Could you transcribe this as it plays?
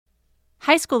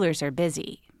High schoolers are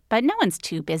busy, but no one's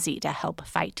too busy to help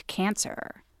fight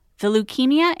cancer. The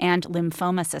Leukemia and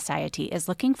Lymphoma Society is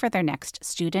looking for their next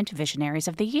Student Visionaries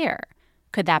of the Year.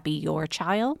 Could that be your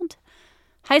child?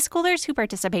 High schoolers who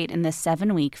participate in this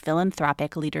 7-week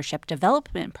philanthropic leadership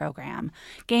development program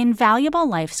gain valuable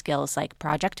life skills like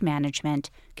project management,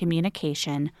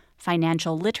 communication,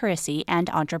 financial literacy, and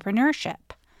entrepreneurship.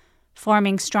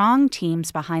 Forming strong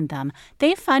teams behind them,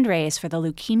 they fundraise for the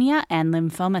Leukemia and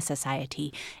Lymphoma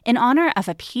Society in honor of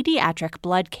a pediatric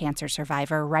blood cancer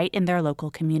survivor right in their local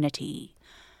community.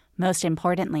 Most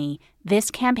importantly,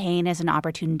 this campaign is an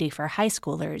opportunity for high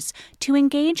schoolers to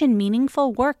engage in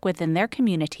meaningful work within their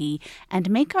community and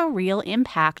make a real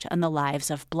impact on the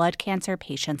lives of blood cancer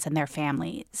patients and their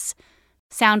families.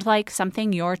 Sound like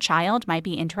something your child might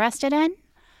be interested in?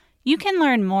 You can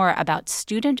learn more about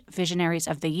Student Visionaries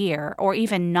of the Year or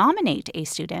even nominate a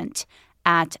student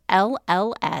at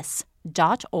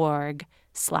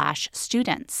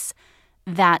lls.org/students.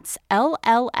 That's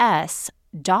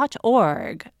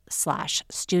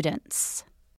lls.org/students.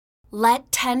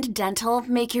 Let Tend Dental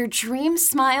make your dream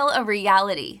smile a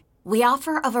reality. We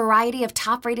offer a variety of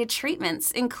top-rated treatments,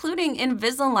 including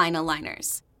Invisalign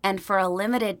aligners. And for a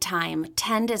limited time,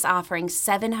 Tend is offering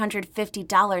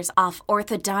 $750 off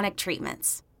orthodontic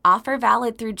treatments. Offer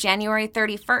valid through January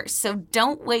 31st, so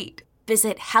don't wait.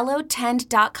 Visit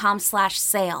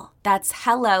hellotend.com/sale. That's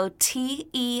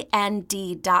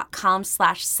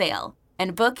hellotend.com/sale.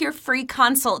 And book your free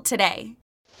consult today.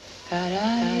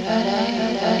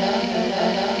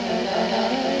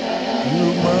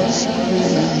 You must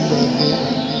remember,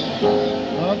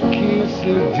 a kiss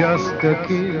is just a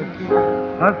kiss,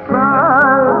 a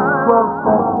sigh for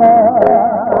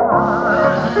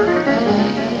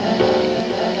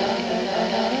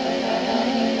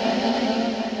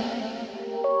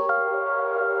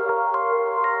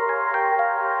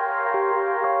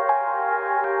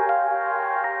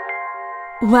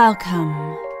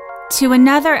Welcome to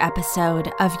another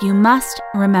episode of You Must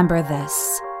Remember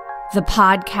This, the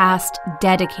podcast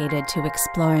dedicated to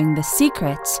exploring the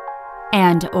secrets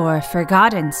and/or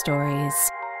forgotten stories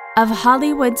of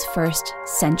Hollywood's first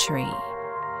century.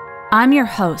 I'm your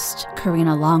host,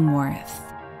 Karina Longworth,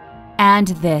 and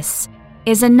this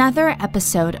is another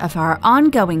episode of our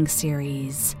ongoing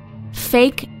series,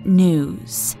 Fake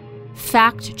News,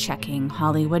 Fact-Checking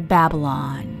Hollywood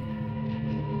Babylon.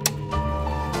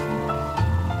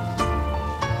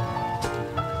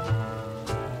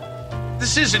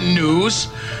 This isn't news.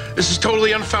 This is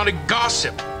totally unfounded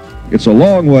gossip. It's a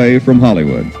long way from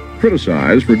Hollywood,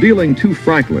 criticized for dealing too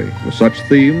frankly with such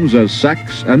themes as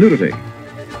sex and nudity.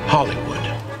 Hollywood.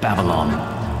 Babylon.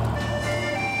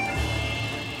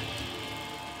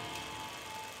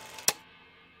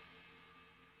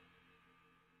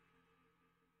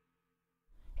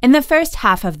 In the first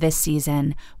half of this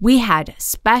season, we had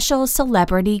special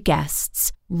celebrity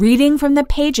guests reading from the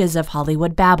pages of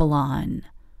Hollywood Babylon.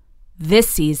 This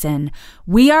season,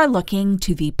 we are looking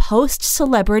to the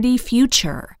post-celebrity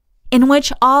future, in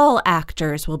which all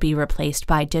actors will be replaced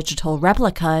by digital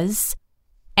replicas,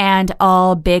 and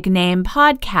all big-name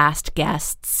podcast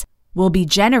guests will be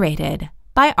generated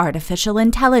by artificial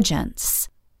intelligence.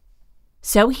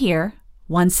 So here,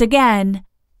 once again,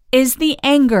 is the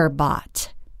Anger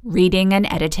Bot, reading an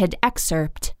edited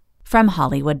excerpt from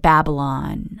Hollywood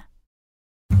Babylon.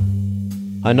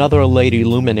 Another lady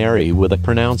luminary with a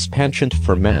pronounced penchant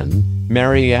for men,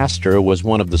 Mary Astor was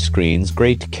one of the screen's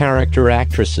great character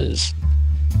actresses.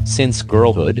 Since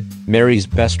girlhood, Mary's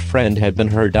best friend had been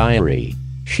her diary.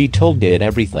 She told it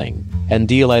everything, and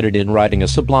delighted in writing a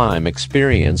sublime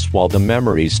experience while the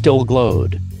memories still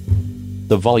glowed.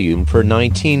 The volume for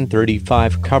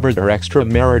 1935 covered her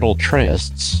extramarital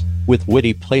trysts with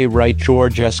witty playwright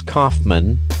George S.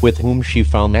 Kaufman, with whom she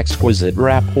found exquisite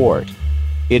rapport.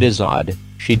 It is odd,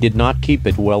 she did not keep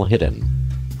it well hidden.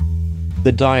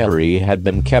 The diary had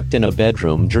been kept in a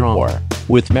bedroom drawer,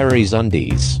 with Mary's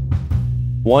undies.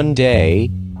 One day,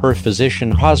 her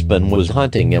physician husband was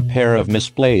hunting a pair of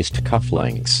misplaced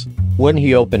cufflinks. When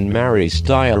he opened Mary's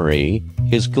diary,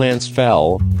 his glance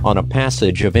fell on a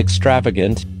passage of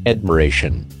extravagant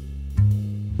admiration.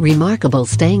 Remarkable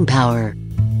staying power.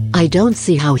 I don't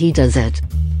see how he does it.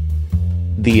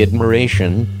 The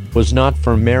admiration was not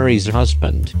for Mary's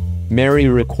husband. Mary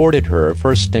recorded her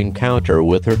first encounter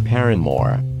with her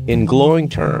paramour in glowing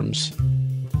terms.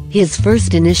 His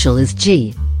first initial is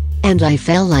G, and I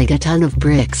fell like a ton of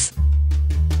bricks.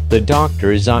 The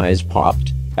doctor's eyes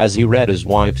popped as he read his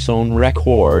wife's own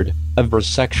record of her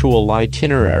sexual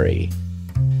itinerary.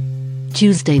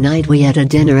 Tuesday night we had a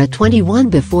dinner at 21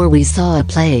 before we saw a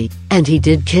play, and he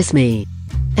did kiss me.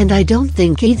 and I don't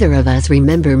think either of us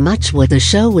remember much what the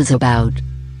show was about.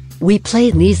 We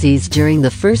played kneesies during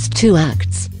the first 2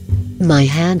 acts. My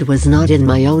hand was not in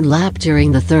my own lap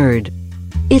during the third.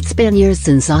 It's been years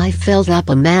since I felt up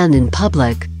a man in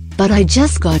public, but I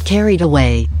just got carried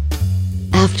away.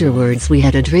 Afterwards we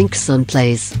had a drink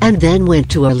someplace and then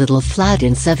went to our little flat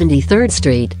in 73rd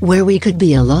Street where we could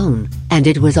be alone, and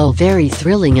it was all very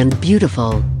thrilling and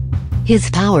beautiful. His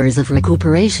powers of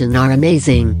recuperation are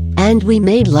amazing, and we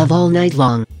made love all night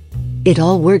long. It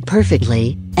all worked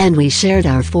perfectly, and we shared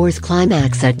our 4th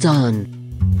climax at dawn.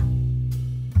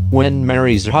 When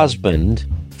Mary's husband,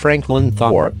 Franklin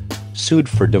Thorpe, sued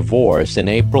for divorce in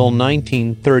April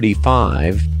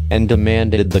 1935 and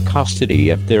demanded the custody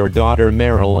of their daughter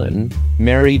Marilyn,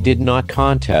 Mary did not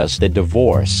contest the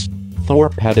divorce.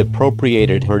 Thorpe had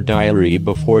appropriated her diary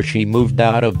before she moved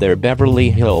out of their Beverly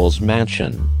Hills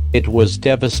mansion. It was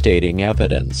devastating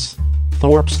evidence.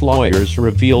 Thorpe's lawyers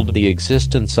revealed the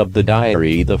existence of the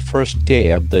diary the first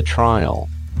day of the trial.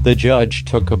 The judge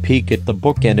took a peek at the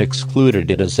book and excluded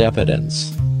it as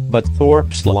evidence. But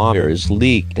Thorpe's lawyers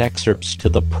leaked excerpts to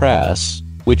the press,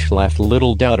 which left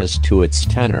little doubt as to its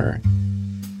tenor.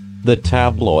 The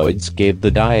tabloids gave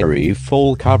the diary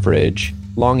full coverage,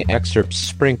 long excerpts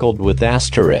sprinkled with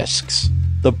asterisks.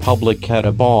 The public had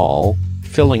a ball,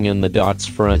 filling in the dots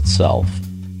for itself.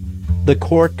 The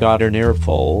court got an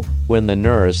earful when the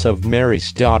nurse of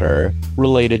Mary's daughter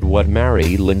related what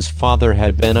Marilyn's father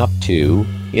had been up to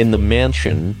in the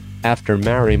mansion after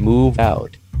Mary moved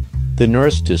out. The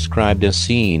nurse described a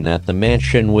scene at the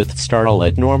mansion with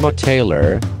starlet Norma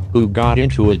Taylor, who got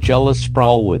into a jealous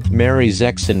brawl with Mary's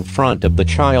ex in front of the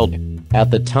child.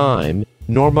 At the time,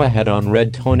 Norma had on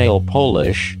red toenail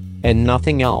polish and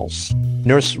nothing else.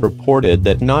 Nurse reported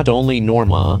that not only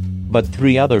Norma, but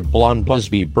 3 other blonde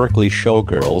Busby Berkeley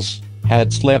showgirls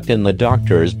had slept in the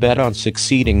doctor's bed on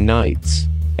succeeding nights.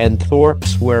 And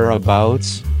Thorpe's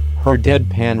whereabouts? Her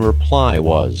deadpan reply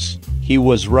was, he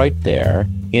was right there,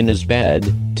 in his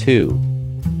bed, too.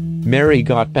 Mary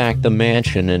got back the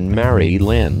mansion and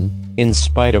Marilyn, in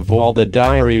spite of all the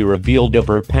diary revealed of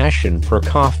her passion for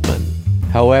Kaufman.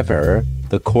 However,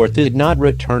 the court did not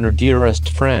return her dearest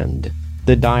friend.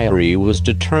 The diary was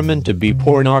determined to be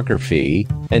pornography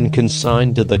and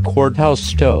consigned to the courthouse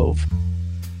stove.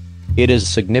 It is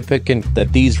significant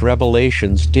that these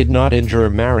revelations did not injure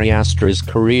Mary Astor's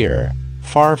career.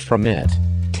 Far from it.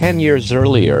 10 years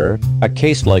earlier, a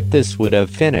case like this would have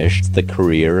finished the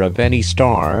career of any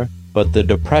star, but the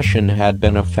Depression had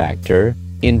been a factor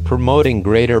in promoting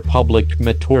greater public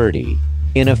maturity.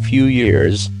 In a few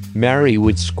years, Mary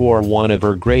would score one of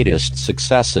her greatest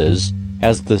successes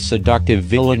as the seductive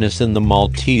villainess in The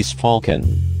Maltese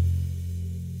Falcon.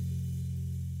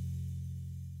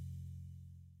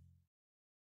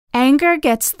 Anger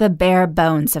gets the bare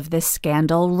bones of this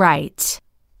scandal right,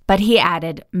 but he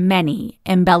added many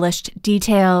embellished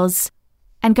details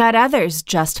and got others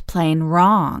just plain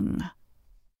wrong.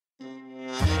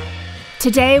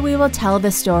 Today we will tell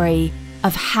the story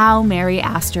of how Mary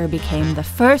Astor became the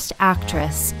first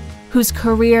actress whose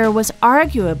career was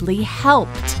arguably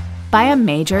helped by a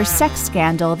major sex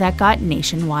scandal that got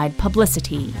nationwide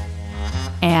publicity.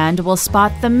 And we'll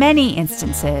spot the many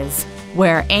instances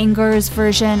where Anger's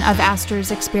version of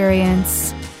Astor's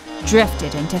experience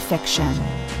drifted into fiction.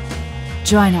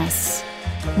 Join us,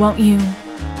 won't you,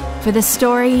 for the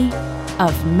story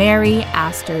of Mary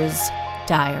Astor's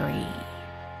diary.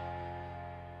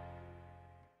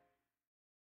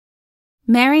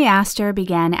 Mary Astor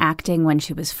began acting when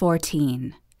she was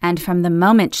 14, and from the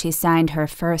moment she signed her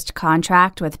first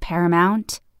contract with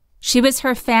Paramount, she was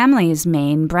her family's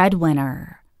main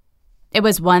breadwinner. It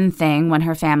was one thing when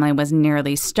her family was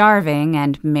nearly starving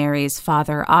and Mary's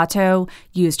father, Otto,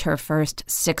 used her first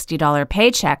 $60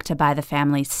 paycheck to buy the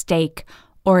family steak,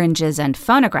 oranges, and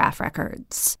phonograph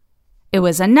records. It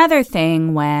was another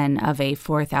thing when, of a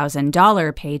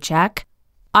 $4,000 paycheck,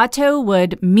 Otto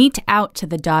would mete out to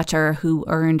the daughter who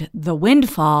earned the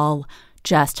windfall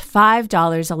just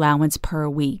 $5 allowance per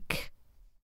week.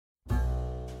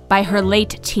 By her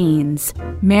late teens,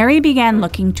 Mary began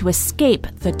looking to escape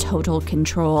the total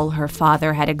control her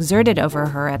father had exerted over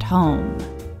her at home.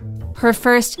 Her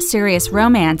first serious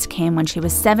romance came when she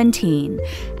was 17,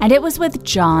 and it was with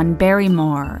John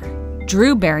Barrymore,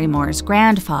 Drew Barrymore's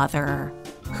grandfather,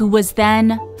 who was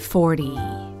then 40.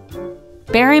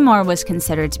 Barrymore was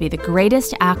considered to be the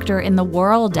greatest actor in the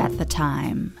world at the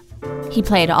time. He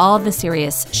played all the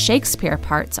serious Shakespeare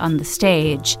parts on the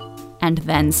stage, and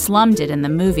then slummed it in the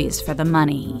movies for the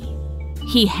money.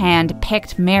 He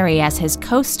hand-picked Mary as his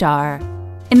co-star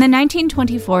in the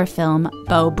 1924 film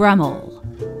Beau Brummel.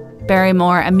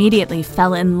 Barrymore immediately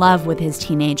fell in love with his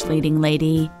teenage leading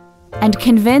lady and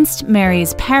convinced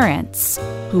Mary's parents,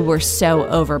 who were so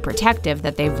overprotective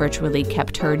that they virtually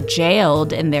kept her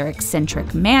jailed in their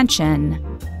eccentric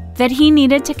mansion, that he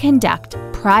needed to conduct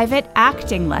private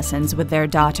acting lessons with their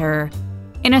daughter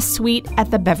in a suite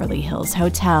at the Beverly Hills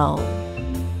Hotel.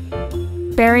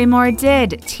 Barrymore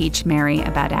did teach Mary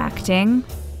about acting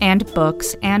and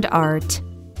books and art,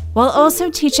 while also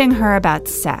teaching her about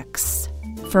sex,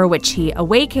 for which he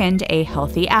awakened a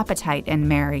healthy appetite in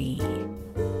Mary.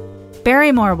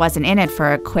 Barrymore wasn't in it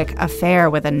for a quick affair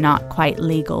with a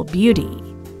not-quite-legal beauty.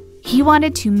 He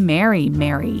wanted to marry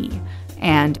Mary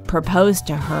and propose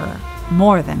to her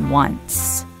more than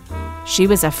once. She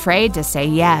was afraid to say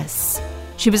yes.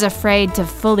 She was afraid to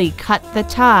fully cut the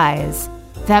ties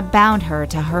that bound her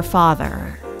to her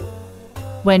father.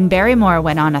 When Barrymore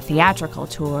went on a theatrical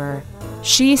tour,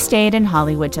 she stayed in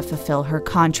Hollywood to fulfill her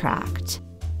contract,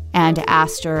 and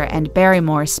Astor and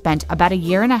Barrymore spent about a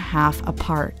year and a half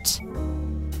apart.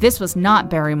 This was not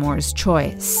Barrymore's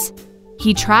choice.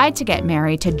 He tried to get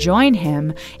Mary to join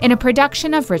him in a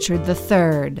production of Richard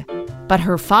III, but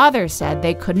her father said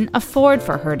they couldn't afford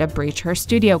for her to breach her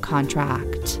studio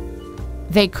contract.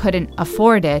 They couldn't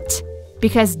afford it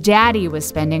because Daddy was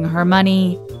spending her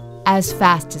money as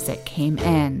fast as it came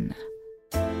in.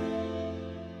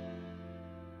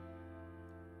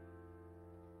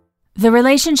 The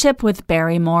relationship with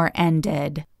Barrymore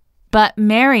ended, but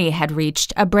Mary had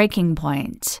reached a breaking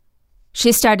point.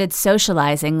 She started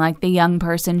socializing like the young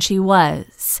person she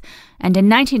was, and in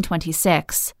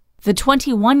 1926, the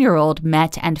 21-year-old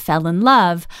met and fell in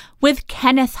love with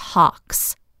Kenneth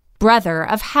Hawks, brother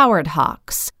of Howard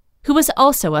Hawks, who was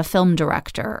also a film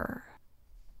director.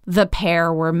 The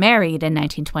pair were married in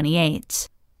 1928.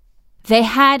 They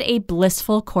had a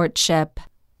blissful courtship,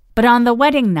 but on the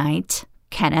wedding night,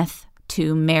 Kenneth,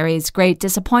 to Mary's great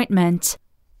disappointment,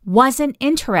 wasn't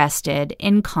interested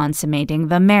in consummating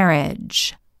the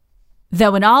marriage.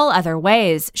 Though in all other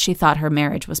ways she thought her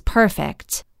marriage was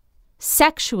perfect,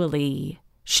 sexually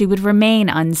she would remain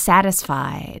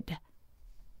unsatisfied.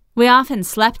 "We often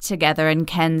slept together in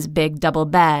Ken's big double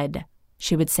bed,"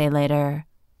 she would say later.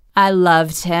 "I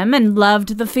loved him and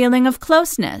loved the feeling of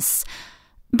closeness,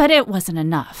 but it wasn't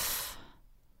enough."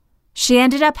 She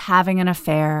ended up having an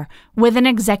affair with an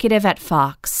executive at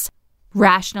Fox,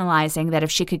 rationalizing that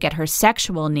if she could get her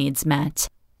sexual needs met,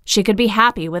 she could be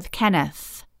happy with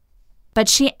Kenneth. But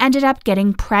she ended up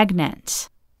getting pregnant,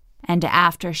 and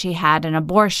after she had an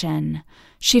abortion,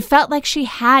 she felt like she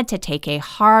had to take a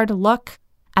hard look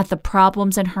at the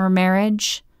problems in her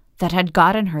marriage that had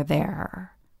gotten her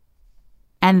there.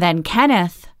 And then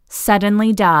Kenneth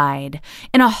suddenly died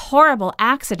in a horrible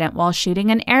accident while shooting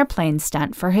an airplane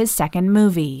stunt for his second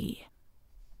movie.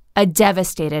 A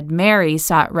devastated Mary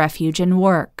sought refuge in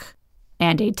work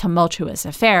and a tumultuous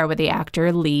affair with the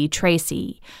actor Lee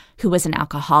Tracy, who was an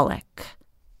alcoholic.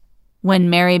 When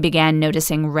Mary began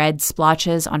noticing red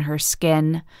splotches on her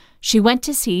skin, she went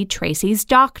to see Tracy's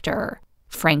doctor,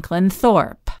 Franklin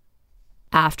Thorpe.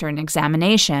 After an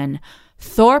examination,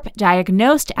 Thorpe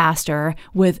diagnosed Astor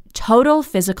with total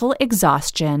physical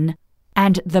exhaustion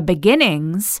and the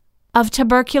beginnings of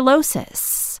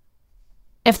tuberculosis.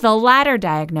 If the latter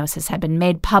diagnosis had been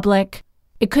made public,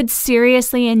 it could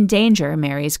seriously endanger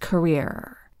Mary's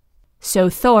career. So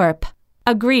Thorpe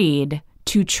agreed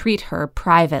to treat her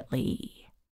privately.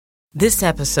 This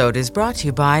episode is brought to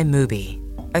you by Mubi,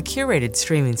 a curated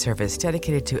streaming service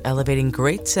dedicated to elevating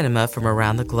great cinema from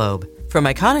around the globe. From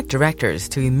iconic directors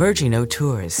to emerging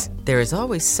auteurs, there is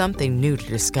always something new to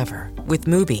discover. With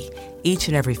Mubi, each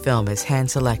and every film is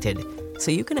hand-selected, so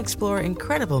you can explore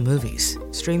incredible movies,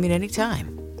 streaming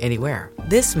anytime, anywhere.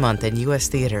 This month in U.S.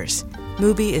 theaters,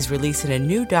 Mubi is releasing a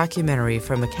new documentary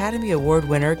from Academy Award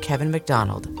winner Kevin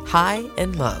McDonald, High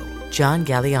and Low, John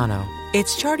Galliano.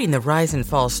 It's charting the rise and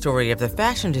fall story of the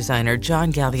fashion designer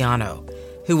John Galliano,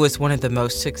 who was one of the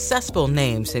most successful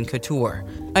names in couture,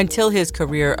 until his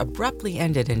career abruptly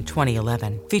ended in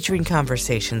 2011, featuring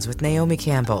conversations with Naomi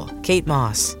Campbell, Kate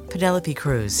Moss, Penelope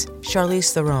Cruz,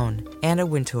 Charlize Theron, Anna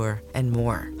Wintour, and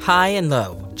more. High and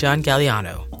Low, John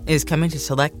Galliano, is coming to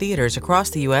select theaters across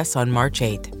the U.S. on March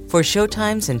 8th. For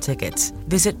showtimes and tickets,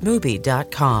 visit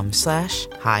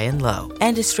Mubi.com/highandlow.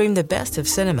 And to stream the best of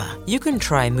cinema, you can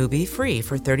try Mubi free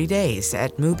for 30 days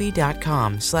at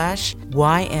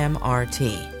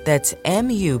Mubi.com/YMRT. That's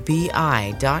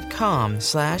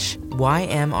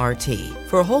MUBI.com/YMRT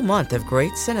for a whole month of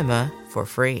great cinema for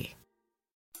free.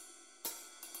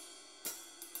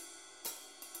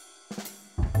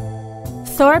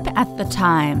 Thorpe at the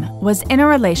time was in a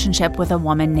relationship with a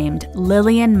woman named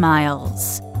Lillian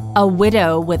Miles, a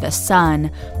widow with a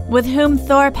son with whom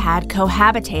Thorpe had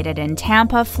cohabitated in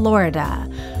Tampa, Florida,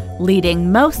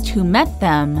 leading most who met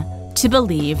them to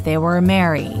believe they were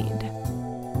married.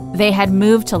 They had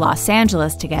moved to Los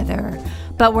Angeles together,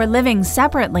 but were living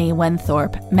separately when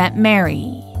Thorpe met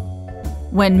Mary.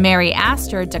 When Mary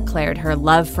Astor declared her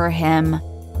love for him,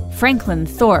 Franklin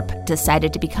Thorpe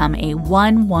decided to become a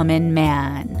one-woman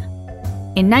man.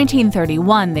 In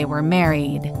 1931, they were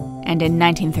married, and in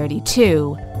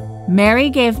 1932, Mary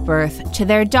gave birth to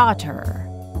their daughter,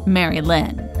 Mary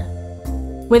Lynn.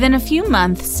 Within a few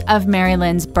months of Mary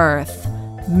Lynn's birth,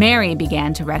 Mary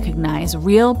began to recognize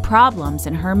real problems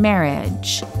in her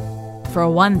marriage. For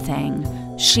one thing,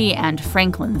 she and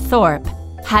Franklin Thorpe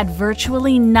had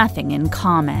virtually nothing in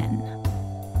common.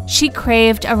 She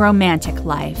craved a romantic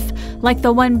life, like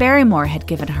the one Barrymore had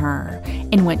given her,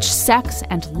 in which sex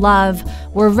and love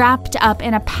were wrapped up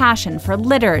in a passion for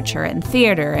literature and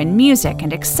theater and music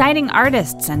and exciting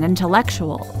artists and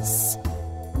intellectuals.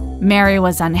 Mary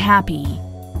was unhappy,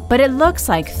 but it looks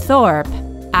like Thorpe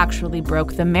actually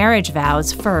broke the marriage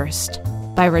vows first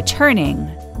by returning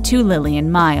to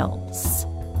Lillian Miles.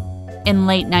 In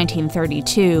late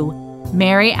 1932,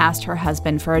 Mary asked her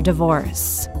husband for a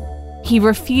divorce. He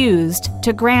refused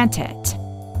to grant it.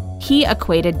 He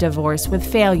equated divorce with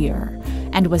failure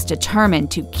and was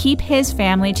determined to keep his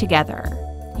family together,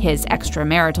 his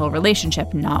extramarital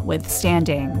relationship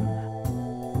notwithstanding.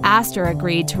 Astor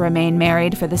agreed to remain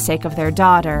married for the sake of their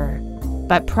daughter,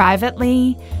 but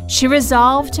privately, she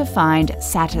resolved to find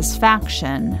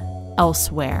satisfaction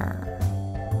elsewhere.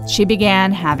 She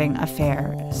began having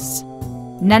affairs.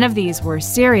 None of these were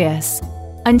serious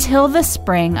until the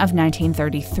spring of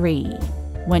 1933,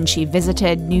 when she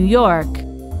visited New York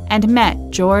and met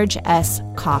George S.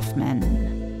 Kaufman.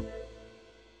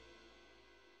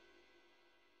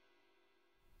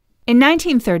 In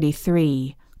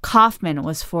 1933, Kaufman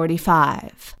was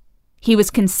 45. He was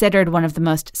considered one of the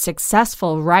most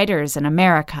successful writers in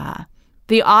America,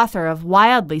 the author of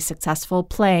wildly successful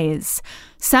plays,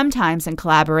 sometimes in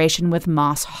collaboration with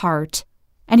Moss Hart,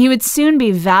 and he would soon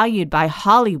be valued by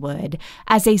Hollywood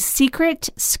as a secret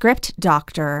script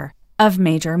doctor of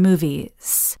major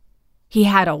movies. He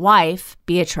had a wife,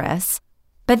 Beatrice,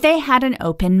 but they had an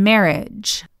open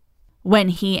marriage. When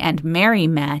he and Mary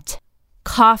met,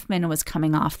 Kaufman was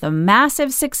coming off the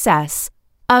massive success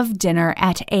of Dinner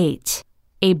at 8,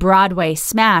 a Broadway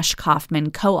smash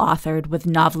Kaufman co-authored with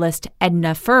novelist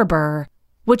Edna Ferber,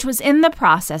 which was in the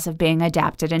process of being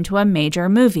adapted into a major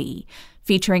movie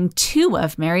featuring two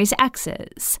of Mary's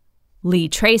exes, Lee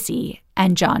Tracy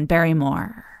and John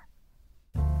Barrymore.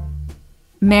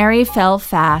 Mary fell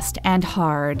fast and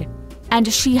hard,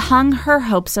 and she hung her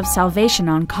hopes of salvation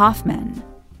on Kaufman,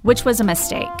 which was a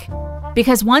mistake,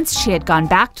 because once she had gone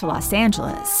back to Los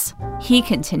Angeles, he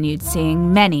continued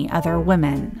seeing many other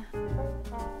women.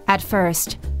 At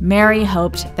first, Mary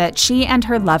hoped that she and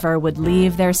her lover would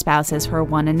leave their spouses for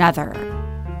one another.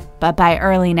 But by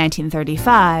early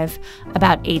 1935,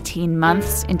 about 18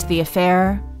 months into the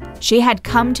affair, she had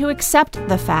come to accept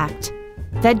the fact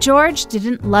that George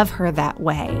didn't love her that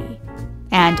way,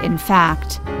 and in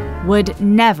fact, would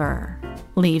never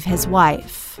leave his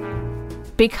wife.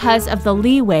 Because of the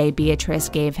leeway Beatrice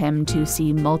gave him to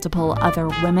see multiple other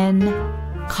women,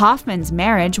 Kaufman's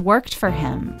marriage worked for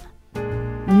him.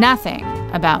 Nothing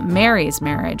about Mary's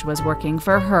marriage was working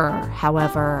for her,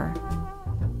 however.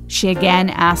 She again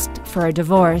asked for a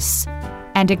divorce,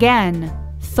 and again,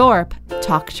 Thorpe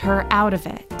talked her out of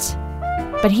it.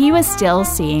 But he was still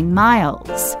seeing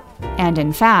Miles, and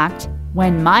in fact,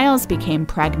 when Miles became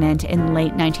pregnant in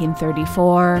late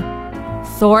 1934,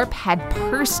 Thorpe had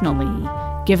personally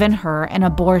given her an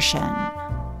abortion.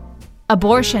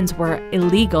 Abortions were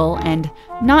illegal and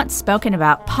not spoken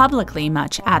about publicly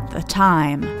much at the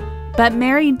time, but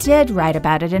Mary did write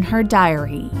about it in her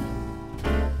diary.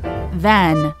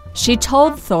 Then, she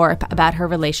told Thorpe about her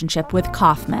relationship with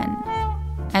Kaufman,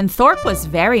 and Thorpe was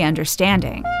very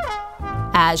understanding.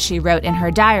 As she wrote in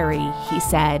her diary, he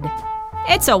said,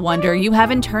 "It's a wonder you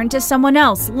haven't turned to someone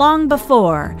else long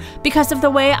before because of the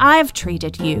way I've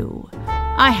treated you.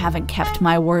 I haven't kept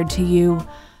my word to you.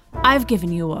 I've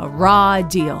given you a raw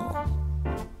deal."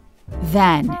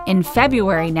 Then, in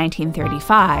February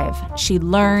 1935, she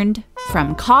learned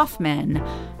from Kaufman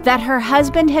that her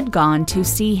husband had gone to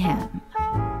see him.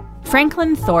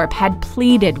 Franklin Thorpe had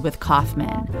pleaded with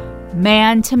Kaufman,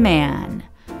 man to man.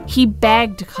 He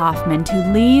begged Kaufman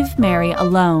to leave Mary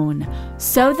alone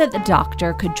so that the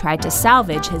doctor could try to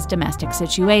salvage his domestic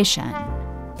situation.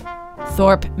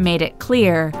 Thorpe made it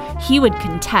clear he would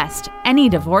contest any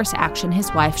divorce action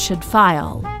his wife should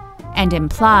file, and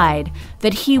implied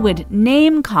that he would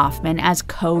name Kaufman as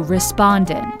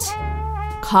co-respondent.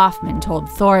 Kaufman told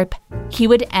Thorpe he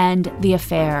would end the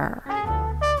affair.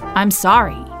 "I'm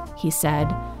sorry," he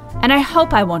said, "and I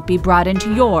hope I won't be brought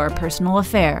into your personal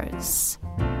affairs."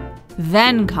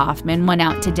 Then Kaufman went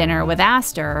out to dinner with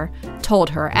Astor, told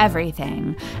her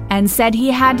everything, and said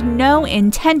he had no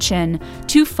intention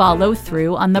to follow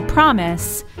through on the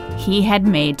promise he had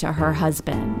made to her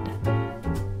husband.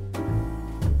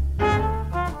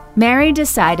 Mary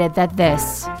decided that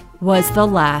this was the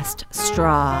last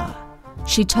straw.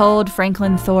 She told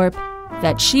Franklin Thorpe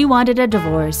that she wanted a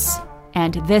divorce,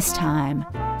 and this time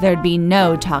there'd be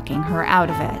no talking her out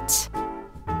of it.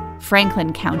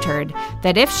 Franklin countered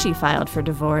that if she filed for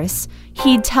divorce,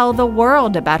 he'd tell the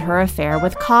world about her affair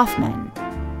with Kaufman,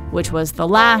 which was the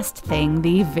last thing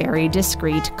the very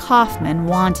discreet Kaufman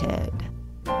wanted.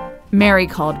 Mary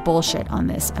called bullshit on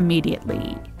this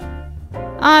immediately.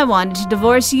 "I wanted to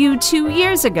divorce you 2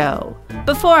 years ago,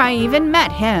 before I even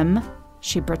met him,"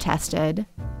 she protested.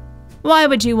 "Why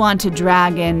would you want to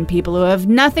drag in people who have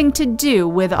nothing to do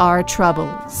with our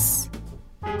troubles?"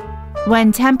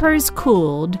 When tempers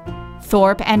cooled,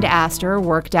 Thorpe and Astor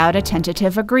worked out a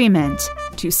tentative agreement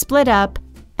to split up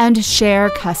and share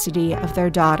custody of their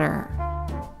daughter.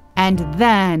 And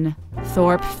then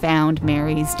Thorpe found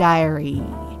Mary's diary.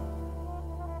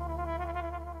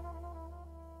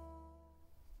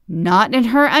 Not in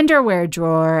her underwear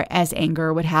drawer, as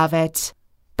Anger would have it,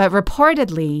 but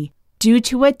reportedly due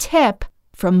to a tip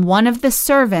from one of the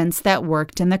servants that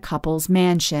worked in the couple's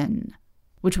mansion,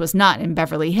 which was not in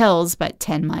Beverly Hills, but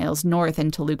 10 miles north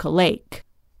in Toluca Lake.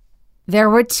 There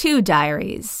were 2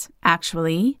 diaries,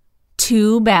 actually,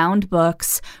 2 bound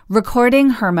books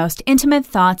recording her most intimate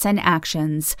thoughts and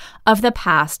actions of the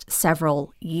past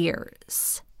several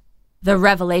years. The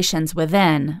revelations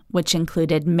within, which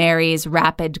included Mary's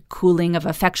rapid cooling of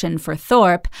affection for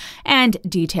Thorpe and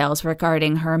details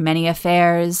regarding her many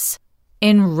affairs,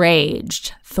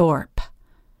 enraged Thorpe.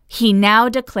 He now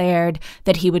declared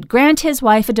that he would grant his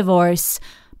wife a divorce,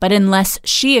 but unless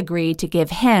she agreed to give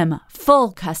him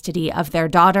full custody of their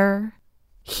daughter,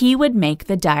 he would make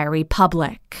the diary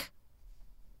public.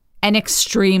 An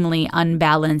extremely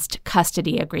unbalanced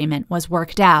custody agreement was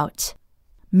worked out.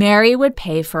 Mary would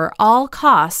pay for all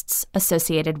costs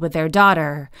associated with their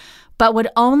daughter, but would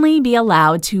only be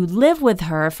allowed to live with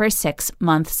her for 6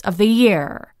 months of the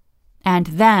year, and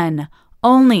then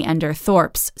only under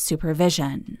Thorpe's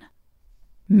supervision.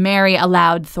 Mary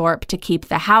allowed Thorpe to keep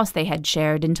the house they had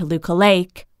shared in Toluca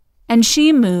Lake, and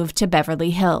she moved to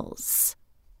Beverly Hills.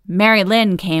 Mary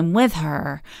Lynn came with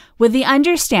her, with the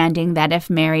understanding that if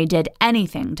Mary did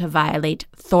anything to violate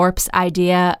Thorpe's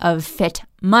idea of fit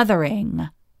mothering,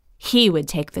 he would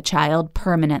take the child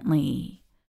permanently.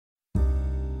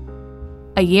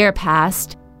 A year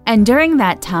passed, and during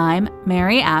that time,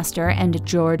 Mary Astor and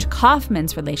George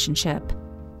Kaufman's relationship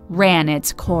ran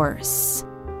its course.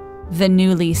 The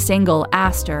newly single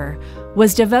Astor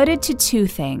was devoted to 2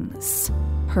 things: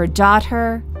 her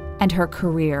daughter and her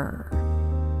career.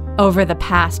 Over the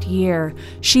past year,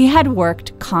 she had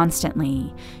worked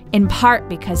constantly, in part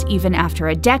because even after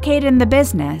a decade in the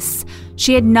business,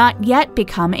 she had not yet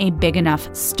become a big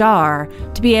enough star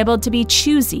to be able to be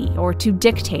choosy or to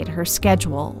dictate her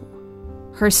schedule.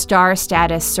 Her star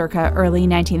status circa early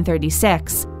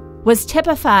 1936 was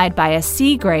typified by a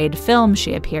C-grade film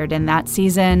she appeared in that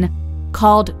season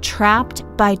called Trapped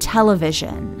by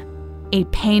Television, a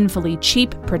painfully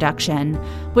cheap production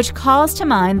which calls to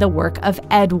mind the work of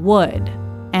Ed Wood,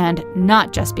 and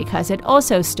not just because it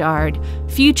also starred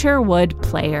future Wood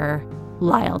player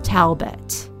Lyle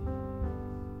Talbot.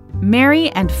 Mary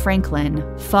and Franklin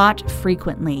fought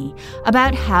frequently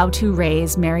about how to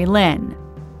raise Mary Lynn,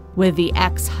 with the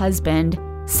ex-husband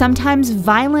sometimes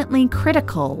violently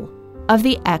critical of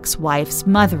the ex-wife's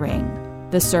mothering,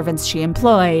 the servants she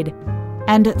employed,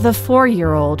 and the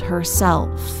 4-year-old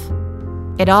herself.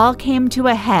 It all came to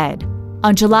a head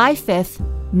on July 5th,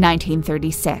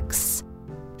 1936.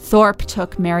 Thorpe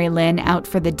took Mary Lynn out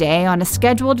for the day on a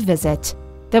scheduled visit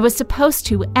that was supposed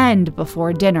to end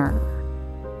before dinner.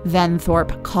 Then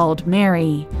Thorpe called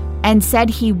Mary and said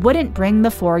he wouldn't bring the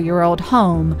 4-year-old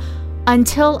home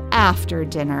until after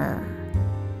dinner.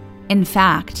 In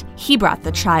fact, he brought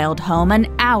the child home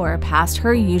an hour past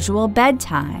her usual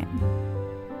bedtime.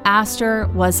 Astor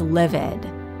was livid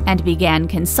and began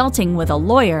consulting with a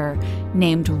lawyer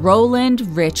named Roland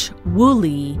Rich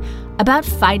Woolley about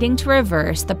fighting to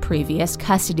reverse the previous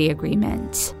custody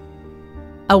agreement.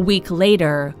 A week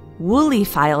later, Woolley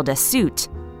filed a suit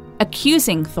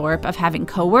accusing Thorpe of having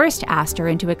coerced Astor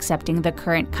into accepting the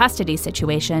current custody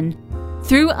situation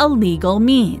through illegal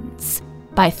means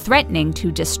by threatening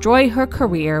to destroy her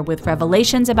career with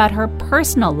revelations about her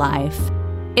personal life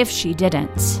if she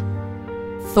didn't.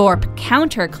 Thorpe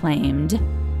counterclaimed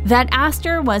that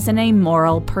Astor was an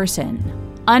immoral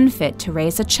person, unfit to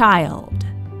raise a child,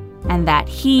 and that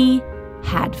he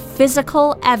had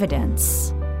physical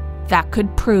evidence that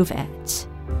could prove it.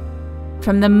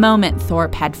 From the moment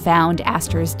Thorpe had found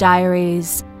Astor's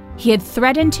diaries, he had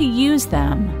threatened to use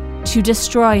them to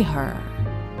destroy her.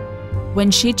 When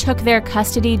she took their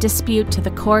custody dispute to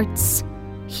the courts,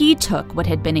 he took what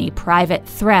had been a private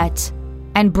threat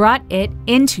and brought it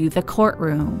into the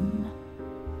courtroom.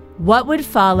 What would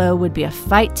follow would be a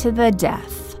fight to the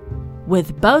death,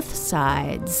 with both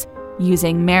sides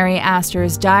using Mary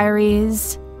Astor's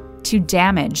diaries to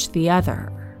damage the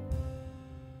other.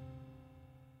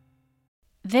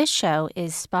 This show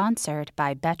is sponsored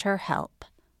by BetterHelp.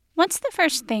 What's the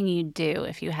first thing you'd do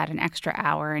if you had an extra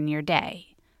hour in your day?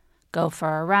 Go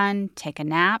for a run, take a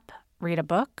nap, read a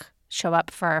book, show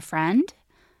up for a friend?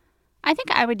 I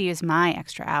think I would use my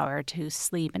extra hour to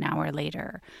sleep an hour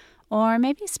later, or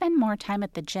maybe spend more time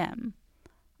at the gym.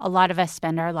 A lot of us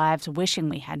spend our lives wishing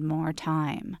we had more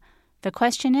time. The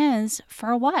question is,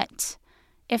 for what?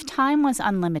 If time was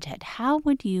unlimited, how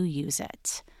would you use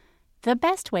it? The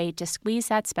best way to squeeze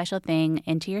that special thing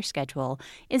into your schedule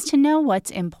is to know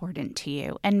what's important to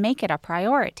you and make it a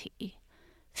priority.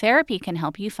 Therapy can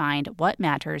help you find what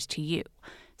matters to you,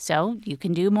 so you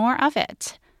can do more of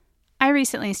it. I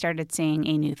recently started seeing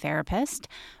a new therapist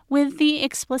with the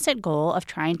explicit goal of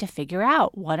trying to figure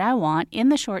out what I want in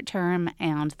the short term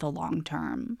and the long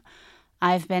term.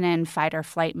 I've been in fight or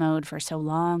flight mode for so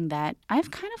long that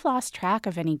I've kind of lost track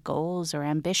of any goals or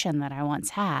ambition that I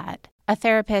once had. A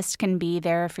therapist can be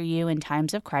there for you in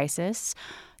times of crisis,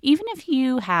 even if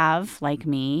you have, like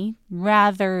me,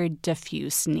 rather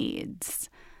diffuse needs.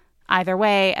 Either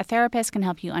way, a therapist can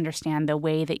help you understand the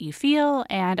way that you feel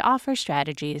and offer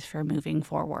strategies for moving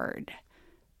forward.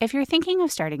 If you're thinking of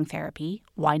starting therapy,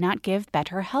 why not give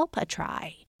BetterHelp a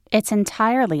try? It's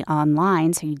entirely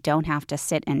online, so you don't have to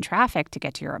sit in traffic to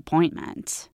get to your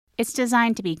appointment. It's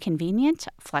designed to be convenient,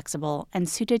 flexible, and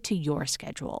suited to your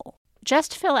schedule.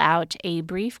 Just fill out a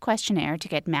brief questionnaire to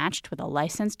get matched with a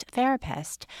licensed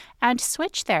therapist and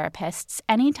switch therapists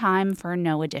anytime for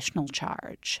no additional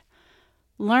charge.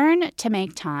 Learn to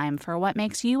make time for what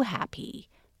makes you happy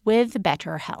with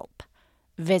BetterHelp.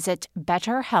 Visit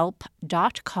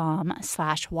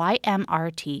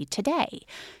betterhelp.com/YMRT today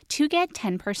to get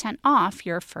 10% off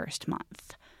your first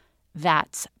month.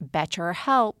 That's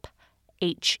BetterHelp,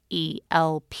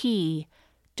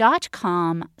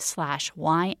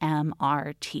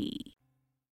 HELP.com/YMRT.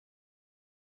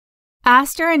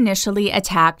 Astor initially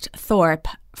attacked Thorpe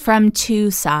from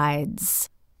two sides.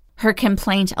 Her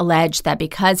complaint alleged that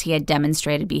because he had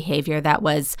demonstrated behavior that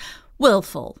was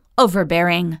willful,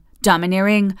 overbearing,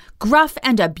 domineering, gruff,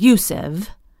 and abusive,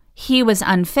 he was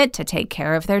unfit to take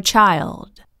care of their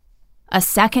child. A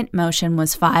second motion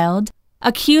was filed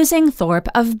accusing Thorpe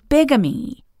of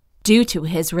bigamy due to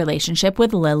his relationship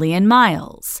with Lillian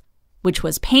Miles, which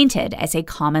was painted as a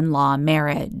common-law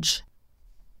marriage.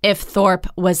 If Thorpe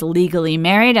was legally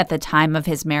married at the time of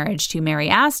his marriage to Mary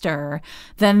Astor,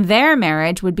 then their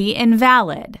marriage would be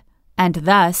invalid, and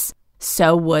thus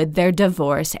so would their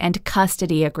divorce and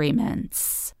custody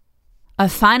agreements. A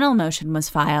final motion was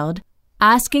filed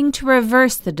asking to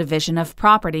reverse the division of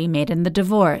property made in the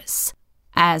divorce,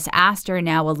 as Astor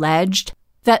now alleged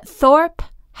that Thorpe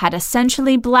had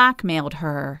essentially blackmailed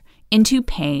her into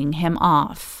paying him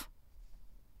off.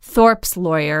 Thorpe's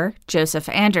lawyer, Joseph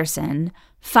Anderson,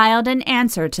 filed an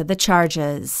answer to the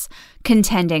charges,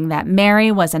 contending that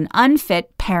Mary was an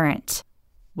unfit parent,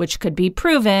 which could be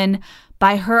proven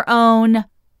by her own,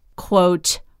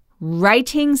 quote,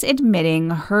 writings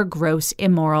admitting her gross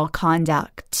immoral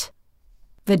conduct.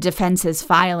 The defense's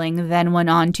filing then went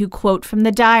on to quote from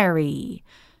the diary,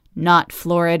 not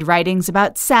florid writings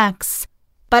about sex,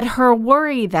 but her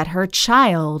worry that her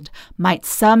child might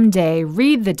someday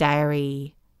read the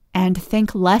diary and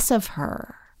think less of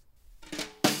her.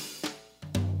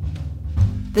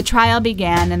 The trial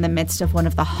began in the midst of one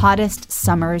of the hottest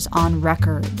summers on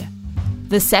record.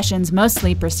 The sessions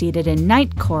mostly proceeded in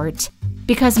night court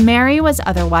because Mary was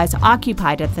otherwise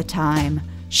occupied at the time,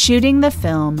 shooting the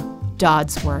film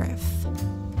Dodsworth.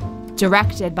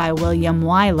 Directed by William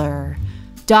Wyler,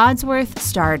 Dodsworth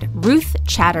starred Ruth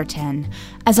Chatterton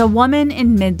as a woman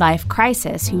in midlife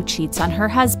crisis who cheats on her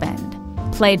husband,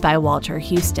 played by Walter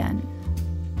Huston.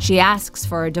 She asks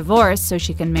for a divorce so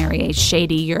she can marry a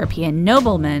shady European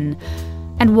nobleman,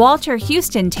 and Walter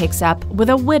Huston takes up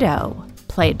with a widow,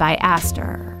 played by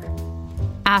Astor.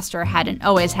 Astor hadn't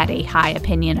always had a high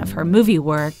opinion of her movie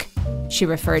work. She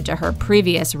referred to her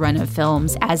previous run of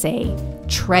films as a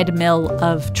treadmill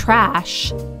of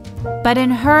trash. But in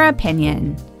her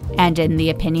opinion, and in the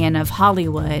opinion of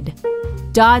Hollywood,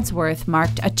 Dodsworth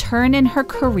marked a turn in her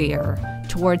career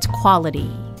towards quality.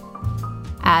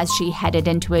 As she headed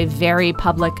into a very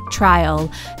public trial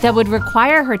that would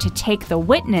require her to take the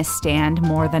witness stand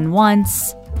more than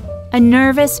once, a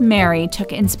nervous Mary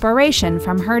took inspiration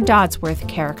from her Dodsworth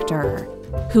character,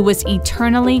 who was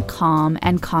eternally calm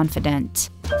and confident.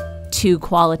 Two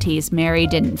qualities Mary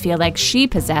didn't feel like she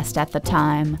possessed at the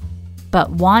time, but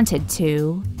wanted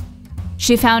to.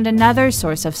 She found another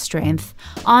source of strength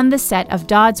on the set of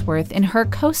Dodsworth in her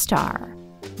co-star,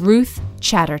 Ruth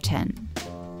Chatterton.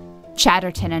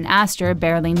 Chatterton and Astor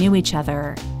barely knew each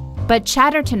other, but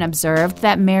Chatterton observed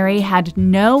that Mary had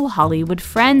no Hollywood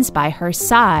friends by her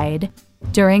side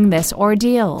during this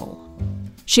ordeal.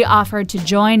 She offered to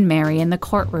join Mary in the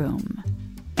courtroom,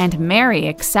 and Mary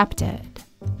accepted.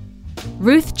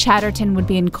 Ruth Chatterton would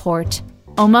be in court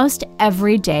almost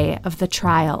every day of the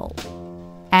trial,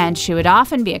 and she would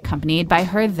often be accompanied by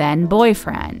her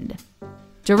then-boyfriend,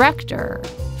 director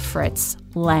Fritz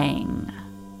Lang.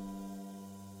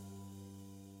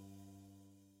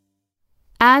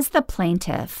 As the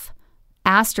plaintiff,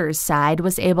 Astor's side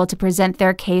was able to present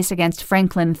their case against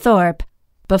Franklin Thorpe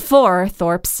before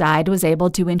Thorpe's side was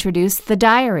able to introduce the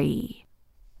diary.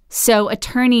 So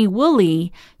Attorney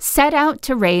Woolley set out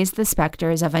to raise the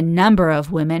specters of a number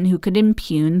of women who could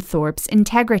impugn Thorpe's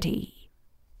integrity.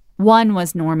 One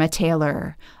was Norma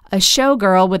Taylor, a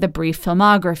showgirl with a brief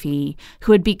filmography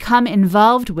who had become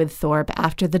involved with Thorpe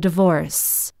after the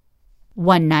divorce.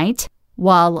 One night,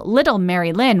 while little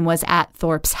Mary Lynn was at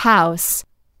Thorpe's house,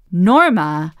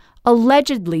 Norma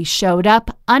allegedly showed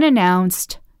up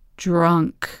unannounced,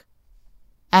 drunk.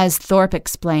 As Thorpe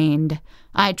explained,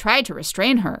 "I tried to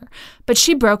restrain her, but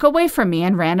she broke away from me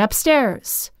and ran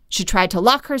upstairs. She tried to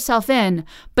lock herself in,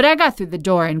 but I got through the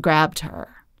door and grabbed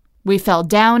her. We fell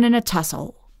down in a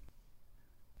tussle."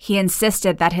 He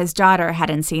insisted that his daughter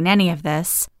hadn't seen any of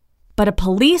this, but a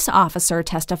police officer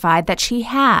testified that she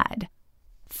had,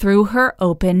 through her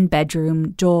open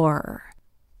bedroom door.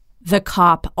 The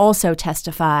cop also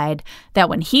testified that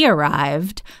when he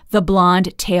arrived, the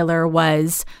blonde Taylor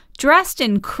was dressed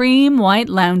in cream white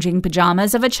lounging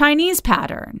pajamas of a Chinese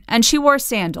pattern, and she wore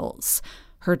sandals.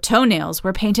 Her toenails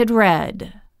were painted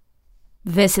red.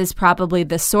 This is probably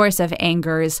the source of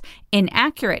Anger's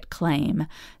inaccurate claim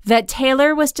that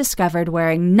Taylor was discovered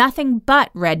wearing nothing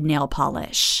but red nail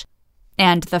polish.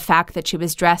 And the fact that she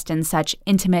was dressed in such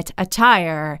intimate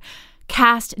attire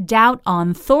cast doubt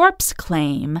on Thorpe's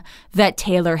claim that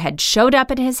Taylor had showed up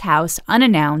at his house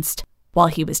unannounced while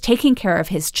he was taking care of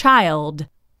his child,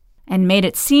 and made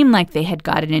it seem like they had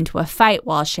gotten into a fight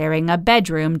while sharing a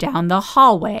bedroom down the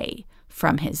hallway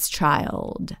from his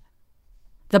child.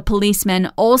 The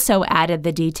policeman also added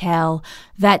the detail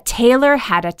that Taylor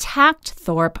had attacked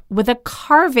Thorpe with a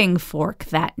carving fork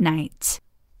that night,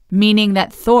 meaning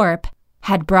that Thorpe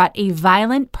had brought a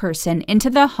violent person into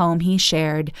the home he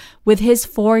shared with his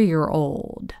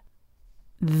 4-year-old.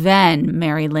 Then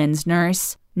Mary Lynn's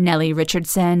nurse, Nellie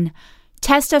Richardson,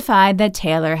 testified that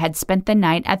Taylor had spent the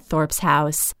night at Thorpe's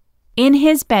house, in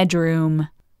his bedroom,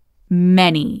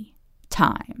 many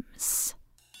times.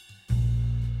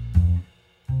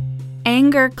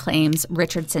 Anger claims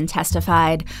Richardson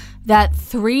testified that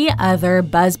 3 other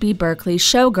Busby Berkeley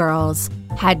showgirls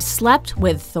had slept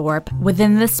with Thorpe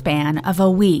within the span of a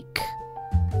week.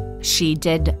 She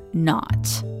did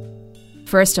not.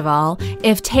 First of all,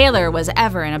 if Taylor was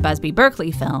ever in a Busby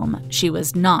Berkeley film, she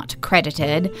was not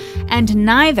credited, and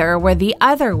neither were the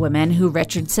other women who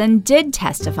Richardson did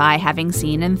testify having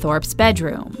seen in Thorpe's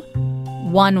bedroom.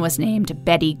 One was named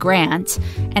Betty Grant,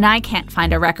 and I can't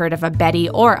find a record of a Betty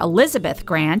or Elizabeth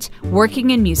Grant working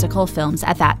in musical films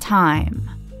at that time.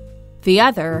 The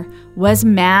other was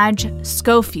Madge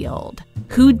Schofield,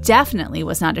 who definitely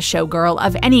was not a showgirl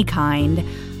of any kind,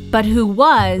 but who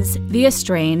was the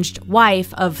estranged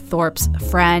wife of Thorpe's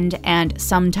friend and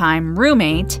sometime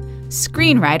roommate,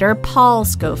 screenwriter Paul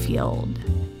Schofield.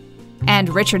 And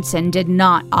Richardson did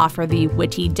not offer the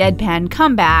witty deadpan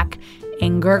comeback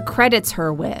Anger credits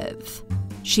her with.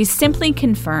 She simply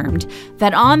confirmed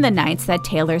that on the nights that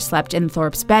Taylor slept in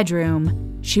Thorpe's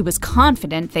bedroom, she was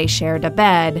confident they shared a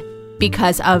bed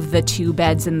because of the 2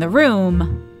 beds in the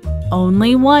room.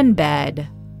 Only one bed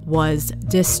was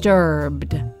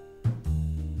disturbed.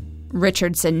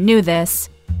 Richardson knew this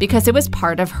because it was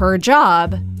part of her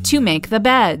job to make the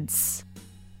beds.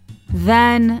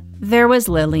 Then there was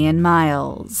Lillian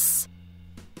Miles.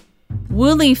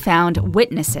 Woolley found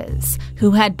witnesses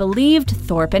who had believed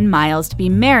Thorpe and Miles to be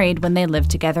married when they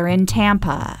lived together in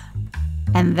Tampa.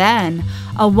 And then,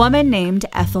 a woman named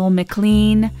Ethel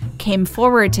McLean came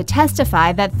forward to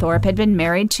testify that Thorpe had been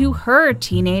married to her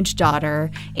teenage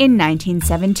daughter in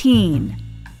 1917,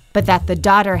 but that the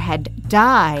daughter had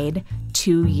died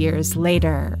 2 years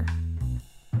later.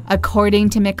 According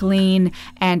to McLean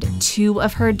and 2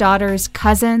 of her daughter's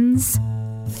cousins,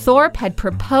 Thorpe had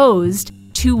proposed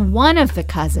to one of the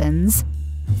cousins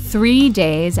 3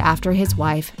 days after his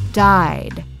wife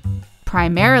died,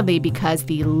 primarily because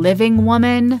the living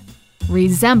woman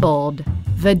resembled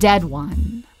the dead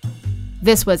one.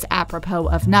 This was apropos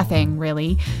of nothing,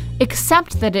 really,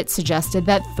 except that it suggested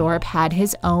that Thorpe had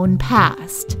his own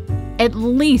past, at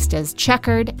least as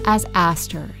checkered as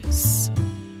Astor's.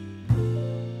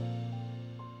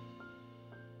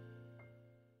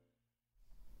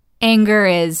 Anger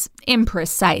is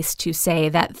imprecise to say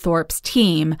that Thorpe's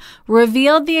team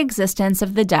revealed the existence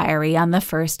of the diary on the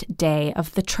first day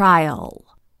of the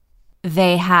trial.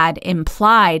 They had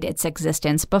implied its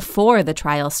existence before the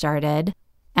trial started,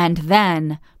 and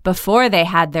then, before they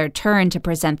had their turn to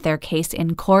present their case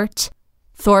in court,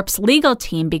 Thorpe's legal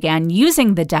team began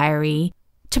using the diary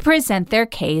to present their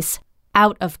case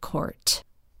out of court.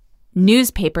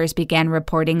 Newspapers began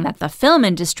reporting that the film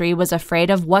industry was afraid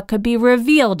of what could be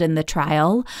revealed in the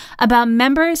trial about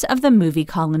members of the movie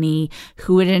colony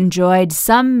who had enjoyed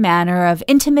some manner of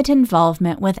intimate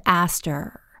involvement with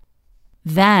Astor.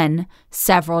 Then,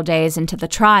 several days into the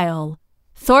trial,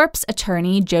 Thorpe's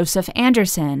attorney, Joseph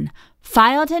Anderson,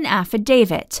 filed an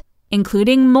affidavit,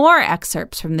 including more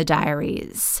excerpts from the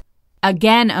diaries,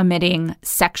 again omitting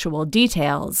sexual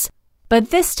details, but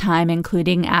this time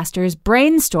including Astor's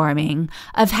brainstorming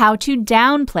of how to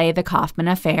downplay the Kaufman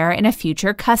affair in a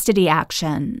future custody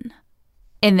action.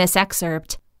 In this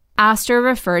excerpt, Astor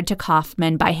referred to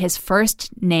Kaufman by his first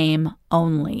name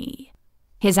only.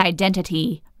 His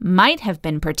identity might have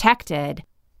been protected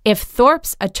if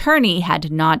Thorpe's attorney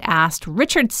had not asked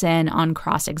Richardson on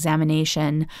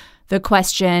cross-examination the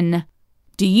question,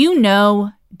 "Do you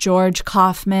know George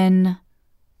Kaufman?"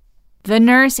 The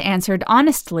nurse answered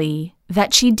honestly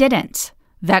that she didn't,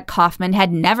 that Kaufman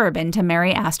had never been to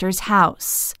Mary Astor's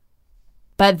house.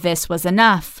 But this was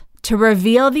enough to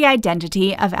reveal the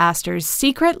identity of Astor's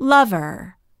secret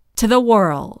lover to the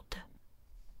world.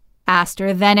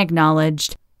 Astor then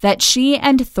acknowledged that she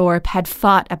and Thorpe had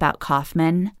fought about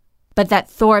Kaufman, but that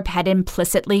Thorpe had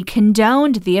implicitly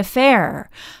condoned the affair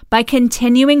by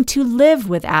continuing to live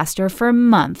with Astor for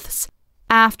months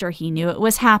after he knew it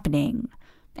was happening,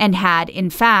 and had, in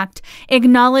fact,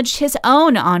 acknowledged his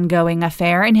own ongoing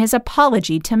affair in his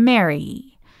apology to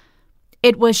Mary.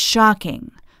 It was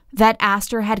shocking that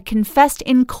Astor had confessed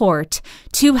in court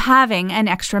to having an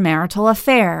extramarital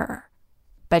affair,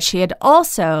 but she had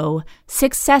also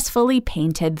successfully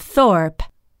painted Thorpe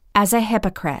as a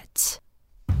hypocrite.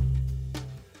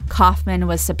 Kaufman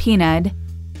was subpoenaed,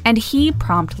 and he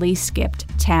promptly skipped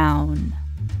town.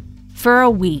 For a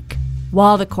week,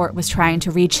 while the court was trying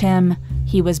to reach him,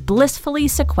 he was blissfully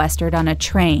sequestered on a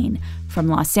train from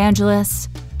Los Angeles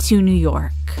to New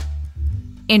York.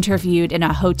 Interviewed in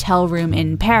a hotel room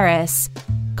in Paris,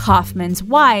 Kaufman's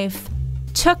wife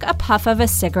took a puff of a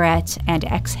cigarette and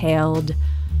exhaled,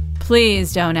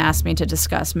 "Please don't ask me to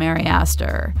discuss Mary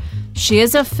Astor. She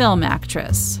is a film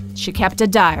actress. She kept a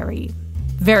diary.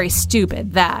 Very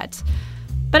stupid, that.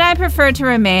 But I prefer to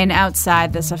remain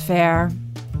outside this affair.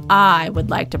 I would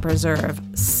like to preserve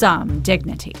some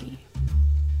dignity."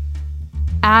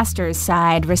 Astor's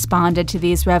side responded to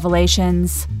these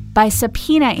revelations by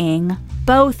subpoenaing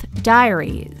both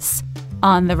diaries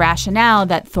on the rationale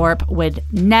that Thorpe would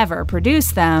never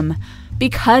produce them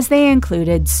because they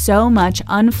included so much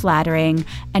unflattering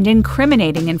and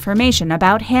incriminating information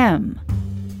about him.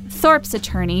 Thorpe's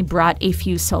attorney brought a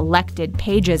few selected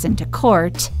pages into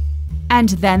court, and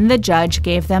then the judge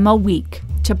gave them a week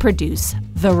to produce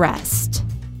the rest.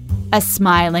 A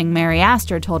smiling Mary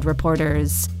Astor told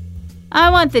reporters, "I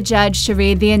want the judge to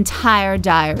read the entire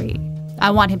diary. I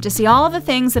want him to see all the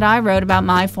things that I wrote about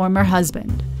my former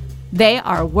husband. They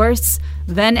are worse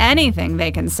than anything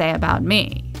they can say about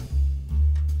me."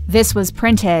 This was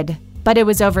printed, but it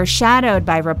was overshadowed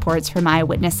by reports from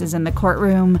eyewitnesses in the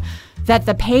courtroom that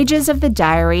the pages of the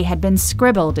diary had been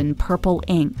scribbled in purple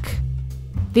ink.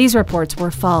 These reports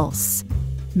were false.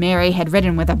 Mary had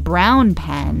written with a brown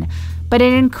pen, but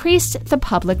it increased the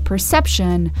public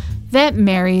perception that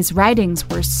Mary's writings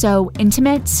were so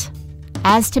intimate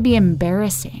as to be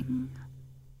embarrassing.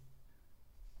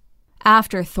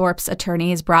 After Thorpe's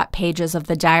attorneys brought pages of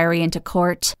the diary into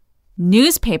court,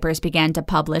 Newspapers began to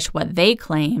publish what they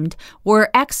claimed were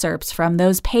excerpts from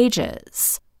those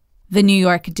pages. The New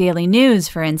York Daily News,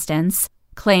 for instance,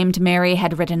 claimed Mary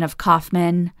had written of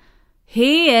Kaufman,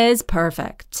 "He is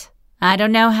perfect. I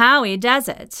don't know how he does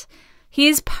it.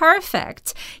 He's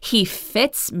perfect. He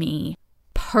fits me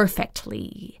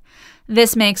perfectly.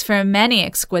 This makes for many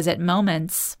exquisite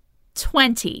moments.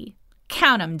 20.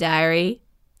 Count 'em, diary.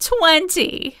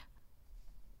 20.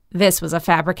 This was a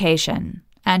fabrication,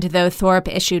 and though Thorpe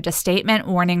issued a statement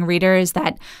warning readers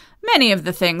that many of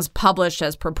the things published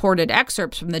as purported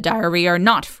excerpts from the diary are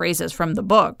not phrases from the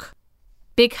book,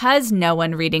 because no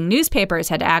one reading newspapers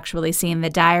had actually seen the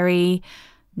diary,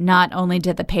 not only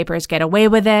did the papers get away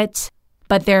with it,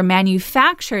 but their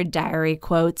manufactured diary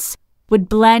quotes would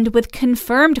blend with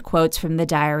confirmed quotes from the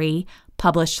diary,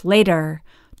 published later,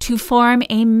 to form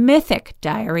a mythic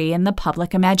diary in the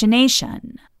public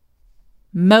imagination.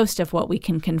 Most of what we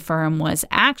can confirm was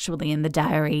actually in the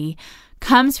diary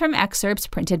comes from excerpts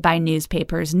printed by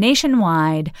newspapers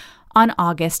nationwide on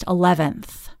August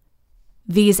 11th.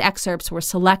 These excerpts were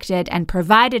selected and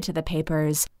provided to the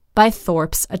papers by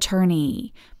Thorpe's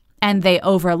attorney, and they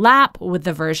overlap with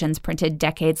the versions printed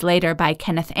decades later by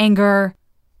Kenneth Anger,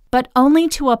 but only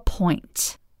to a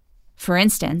point. For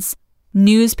instance,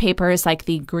 newspapers like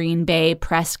the Green Bay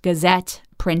Press-Gazette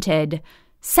printed,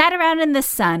 "Sat around in the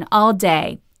sun all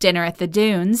day, dinner at the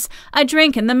dunes, a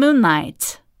drink in the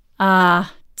moonlight.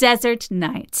 Ah, desert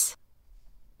night."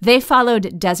 They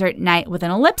followed desert night with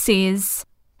an ellipses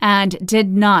and did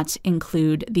not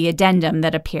include the addendum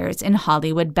that appears in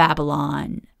Hollywood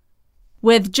Babylon.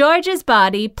 "With George's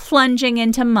body plunging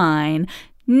into mine,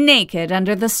 naked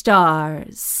under the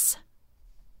stars."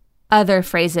 Other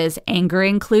phrases Anger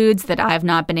includes that I've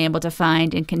not been able to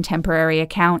find in contemporary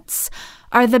accounts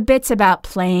are the bits about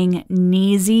playing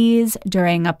kneesies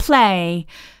during a play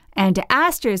and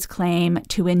Astor's claim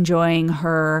to enjoying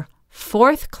her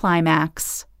fourth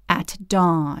climax at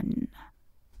dawn.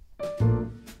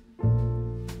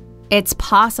 It's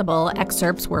possible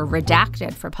excerpts were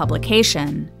redacted for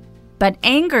publication, but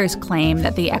Anger's claim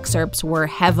that the excerpts were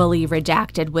heavily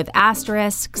redacted with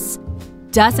asterisks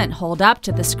doesn't hold up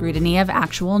to the scrutiny of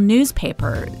actual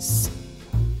newspapers.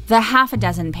 The half a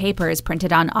dozen papers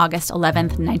printed on August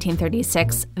 11,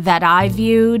 1936 that I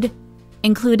viewed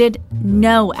included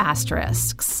no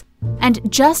asterisks, and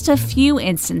just a few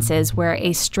instances where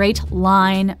a straight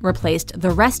line replaced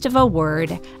the rest of a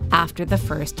word after the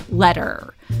first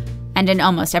letter. And in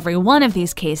almost every one of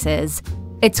these cases,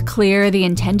 it's clear the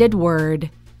intended word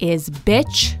is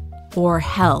bitch or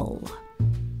hell.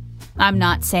 I'm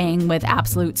not saying with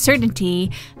absolute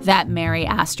certainty that Mary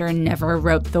Astor never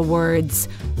wrote the words,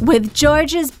 "With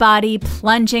George's body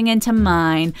plunging into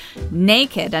mine,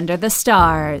 naked under the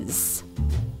stars."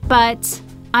 But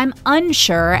I'm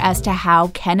unsure as to how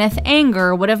Kenneth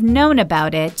Anger would have known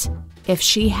about it if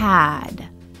she had.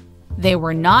 They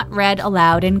were not read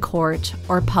aloud in court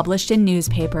or published in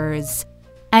newspapers,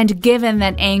 and given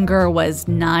that Anger was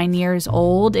 9 years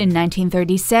old in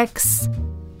 1936,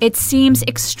 it seems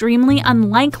extremely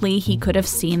unlikely he could have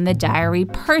seen the diary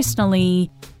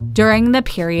personally during the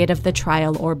period of the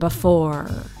trial or before.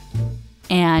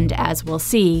 And as we'll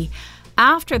see,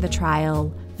 after the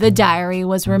trial, the diary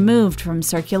was removed from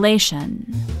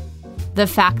circulation. The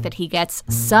fact that he gets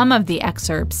some of the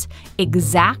excerpts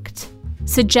exact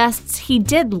suggests he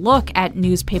did look at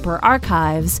newspaper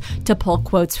archives to pull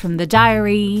quotes from the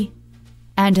diary,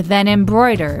 and then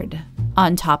embroidered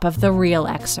on top of the real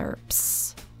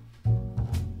excerpts.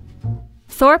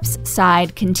 Thorpe's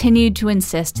side continued to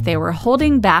insist they were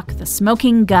holding back the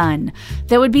smoking gun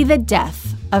that would be the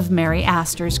death of Mary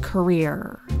Astor's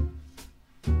career.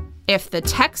 If the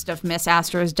text of Miss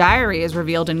Astor's diary is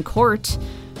revealed in court,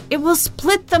 it will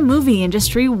split the movie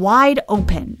industry wide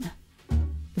open,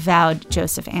 vowed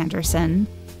Joseph Anderson.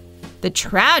 The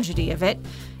tragedy of it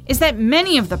is that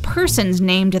many of the persons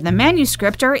named in the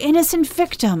manuscript are innocent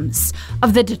victims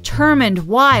of the determined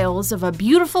wiles of a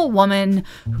beautiful woman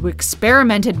who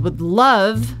experimented with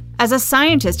love as a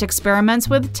scientist experiments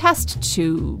with test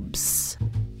tubes.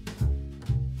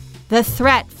 The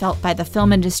threat felt by the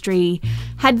film industry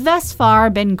had thus far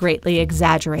been greatly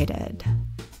exaggerated.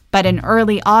 But in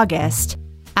early August,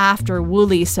 after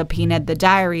Woolley subpoenaed the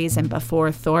diaries and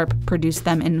before Thorpe produced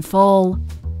them in full,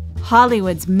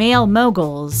 Hollywood's male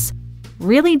moguls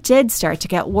really did start to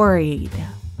get worried.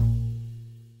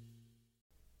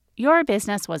 Your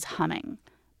business was humming,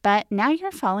 but now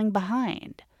you're falling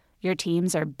behind. Your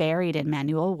teams are buried in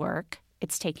manual work.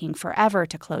 It's taking forever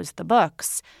to close the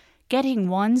books. Getting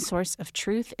one source of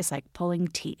truth is like pulling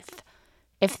teeth.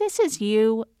 If this is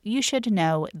you, you should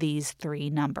know these 3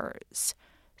 numbers.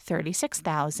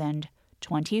 36,000,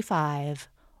 25,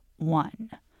 1.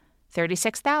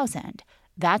 36,000.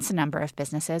 That's the number of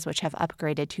businesses which have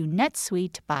upgraded to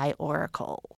NetSuite by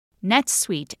Oracle.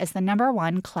 NetSuite is the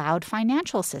 #1 cloud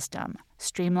financial system,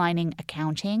 streamlining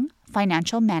accounting,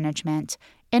 financial management,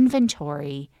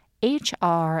 inventory,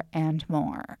 HR, and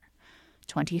more.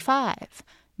 25.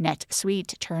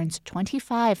 NetSuite turns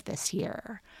 25 this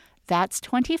year. That's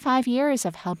 25 years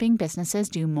of helping businesses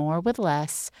do more with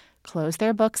less, close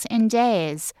their books in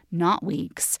days, not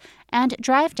weeks, and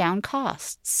drive down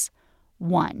costs.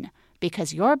 1.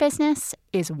 Because your business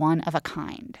is one of a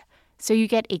kind. So you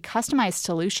get a customized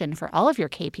solution for all of your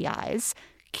KPIs,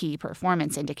 key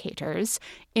performance indicators,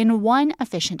 in one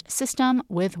efficient system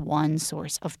with one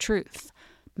source of truth.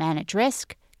 Manage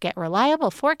risk, get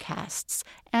reliable forecasts,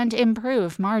 and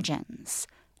improve margins.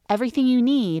 Everything you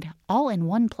need, all in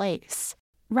one place.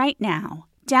 Right now,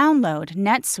 download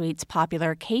NetSuite's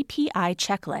popular KPI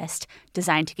checklist,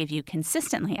 designed to give you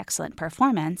consistently excellent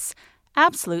performance,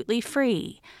 absolutely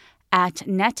free at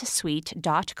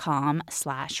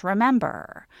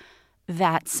netsuite.com/remember.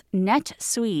 That's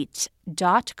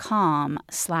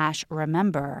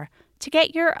netsuite.com/remember to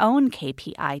get your own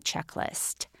KPI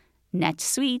checklist.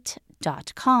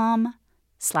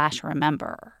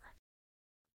 netsuite.com/remember.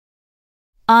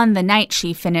 On the night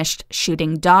she finished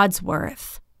shooting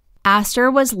Dodsworth, Astor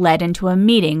was led into a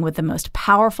meeting with the most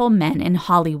powerful men in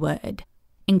Hollywood,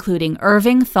 including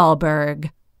Irving Thalberg,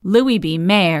 Louis B.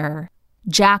 Mayer,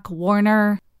 Jack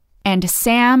Warner, and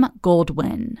Sam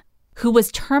Goldwyn, who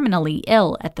was terminally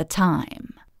ill at the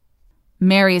time.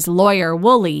 Mary's lawyer,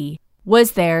 Woolley,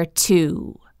 was there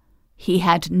too. He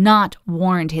had not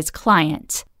warned his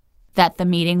client that the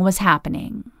meeting was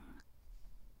happening.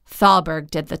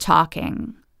 Thalberg did the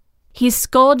talking. He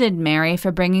scolded Mary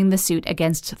for bringing the suit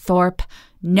against Thorpe,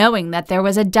 knowing that there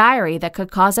was a diary that could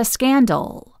cause a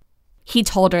scandal. He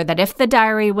told her that if the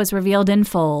diary was revealed in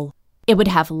full, it would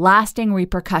have lasting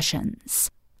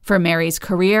repercussions for Mary's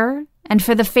career and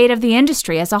for the fate of the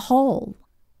industry as a whole.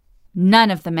 None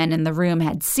of the men in the room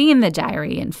had seen the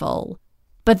diary in full,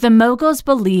 but the moguls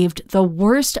believed the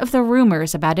worst of the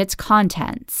rumors about its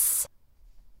contents.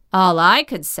 "All I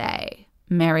could say,"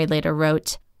 Mary later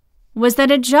wrote, "was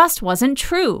that it just wasn't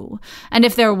true, and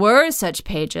if there were such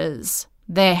pages,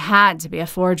 they had to be a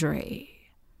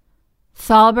forgery."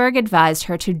 Thalberg advised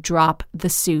her to drop the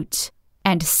suit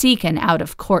and seek an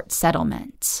out-of-court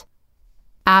settlement.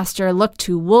 Astor looked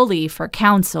to Woolley for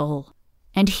counsel,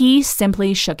 and he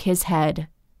simply shook his head,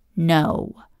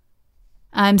 no.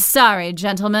 "I'm sorry,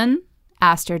 gentlemen,"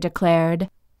 Astor declared,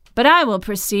 "but I will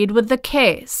proceed with the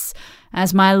case,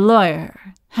 as my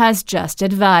lawyer has just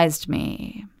advised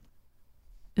me."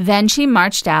 Then she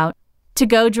marched out to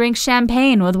go drink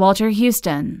champagne with Walter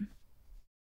Houston.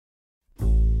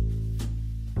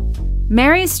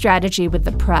 Mary's strategy with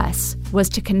the press was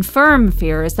to confirm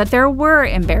fears that there were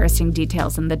embarrassing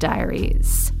details in the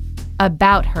diaries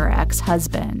about her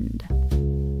ex-husband.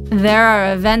 "There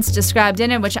are events described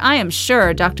in it which I am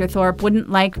sure Dr. Thorpe wouldn't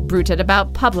like bruited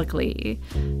about publicly.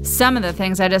 Some of the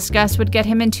things I discussed would get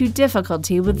him into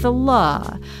difficulty with the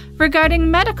law regarding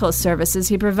medical services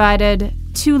he provided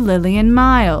to Lillian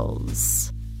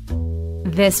Miles."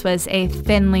 This was a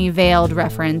thinly veiled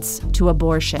reference to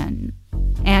abortion,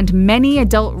 and many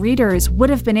adult readers would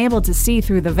have been able to see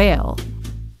through the veil.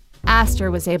 Astor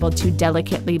was able to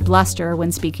delicately bluster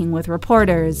when speaking with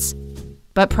reporters,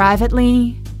 but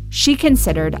privately, she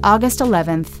considered August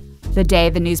 11th, the day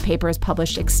the newspapers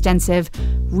published extensive,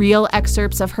 real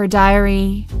excerpts of her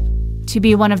diary, to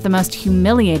be one of the most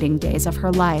humiliating days of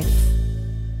her life.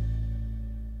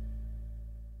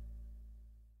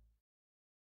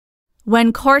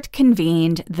 When court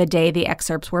convened the day the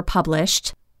excerpts were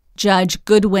published, Judge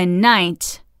Goodwin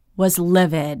Knight was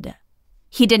livid.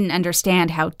 He didn't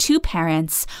understand how two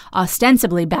parents,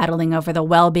 ostensibly battling over the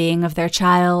well-being of their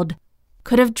child,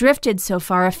 could have drifted so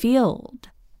far afield.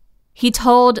 He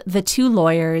told the two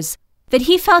lawyers that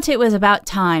he felt it was about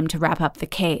time to wrap up the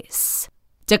case,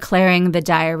 declaring the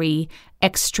diary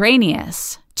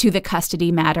extraneous to the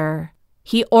custody matter.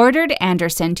 He ordered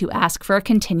Anderson to ask for a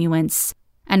continuance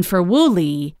and for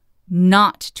Woolley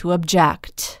not to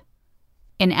object.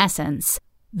 In essence,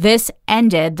 this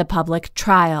ended the public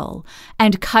trial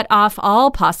and cut off all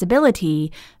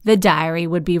possibility the diary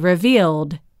would be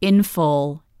revealed in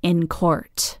full in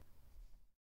court.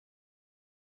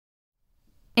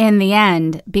 In the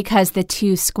end, because the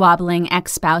two squabbling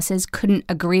ex-spouses couldn't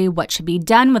agree what should be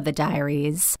done with the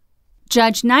diaries,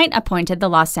 Judge Knight appointed the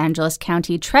Los Angeles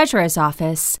County Treasurer's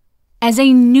Office as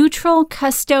a neutral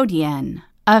custodian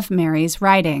of Mary's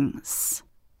writings.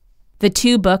 The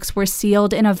 2 books were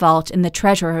sealed in a vault in the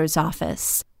treasurer's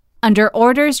office, under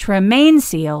orders to remain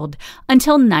sealed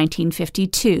until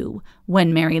 1952,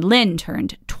 when Mary Lynn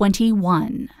turned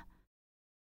 21.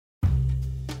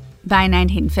 By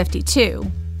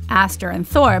 1952, Astor and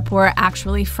Thorpe were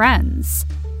actually friends,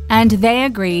 and they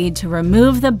agreed to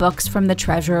remove the books from the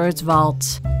treasurer's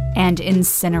vault and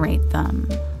incinerate them.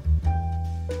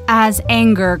 As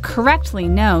Anger correctly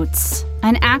notes,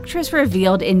 an actress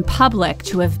revealed in public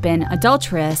to have been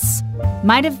adulterous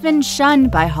might have been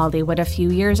shunned by Hollywood a few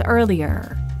years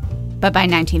earlier. But by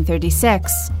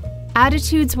 1936,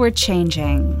 attitudes were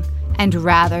changing, and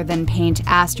rather than paint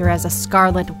Astor as a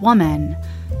scarlet woman,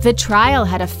 the trial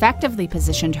had effectively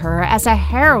positioned her as a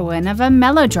heroine of a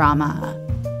melodrama.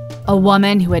 A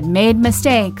woman who had made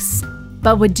mistakes,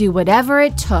 but would do whatever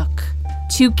it took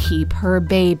to keep her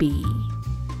baby.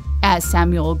 As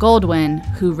Samuel Goldwyn,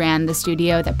 who ran the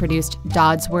studio that produced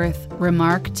Dodsworth,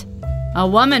 remarked, "A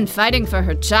woman fighting for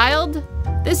her child?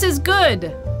 This is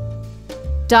good."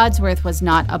 Dodsworth was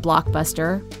not a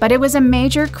blockbuster, but it was a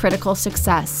major critical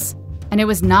success, and it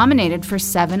was nominated for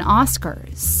 7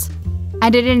 Oscars.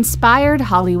 And it inspired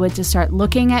Hollywood to start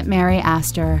looking at Mary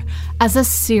Astor as a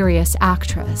serious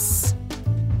actress.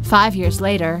 5 years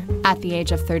later, at the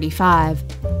age of 35,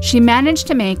 she managed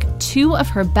to make 2 of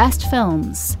her best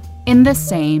films in the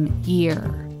same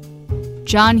year: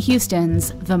 John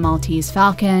Huston's The Maltese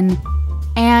Falcon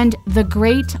and The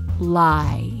Great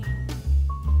Lie.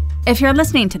 If you're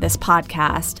listening to this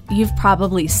podcast, you've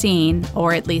probably seen,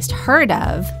 or at least heard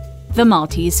of, The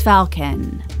Maltese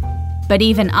Falcon. But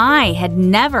even I had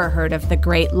never heard of The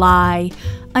Great Lie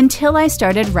until I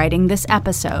started writing this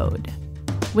episode,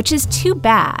 which is too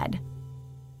bad,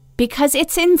 because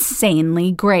it's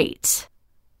insanely great.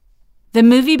 The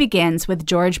movie begins with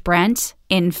George Brent,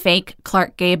 in fake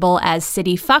Clark Gable as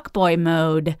city fuckboy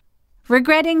mode,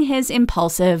 regretting his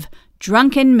impulsive,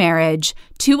 drunken marriage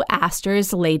to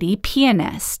Astor's lady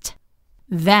pianist.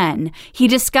 Then, he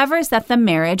discovers that the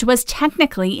marriage was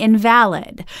technically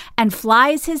invalid and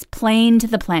flies his plane to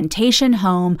the plantation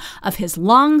home of his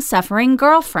long-suffering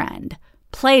girlfriend,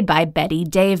 played by Bette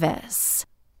Davis.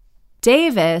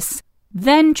 Davis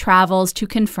then travels to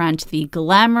confront the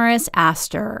glamorous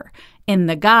Astor in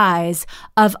the guise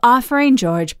of offering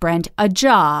George Brent a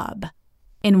job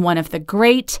in one of the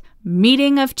great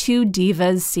meeting of 2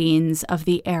 divas scenes of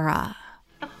the era.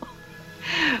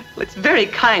 Well, it's very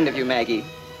kind of you, Maggie.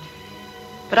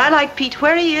 But I like Pete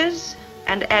where he is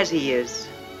and as he is.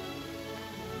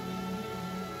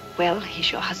 Well,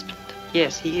 he's your husband.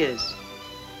 Yes, he is.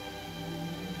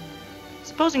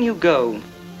 Supposing you go.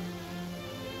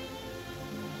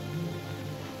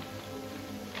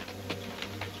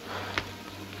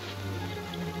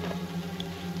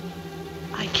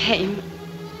 I came.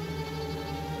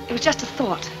 It was just a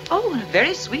thought. Oh, and a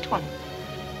very sweet one.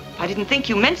 If I didn't think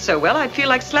you meant so well, I'd feel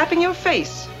like slapping your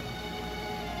face.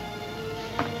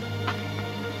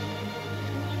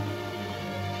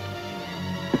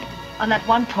 On that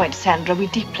one point, Sandra, we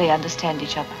deeply understand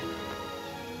each other.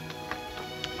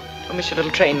 Don't miss your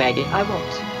little train, Maggie. I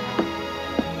won't.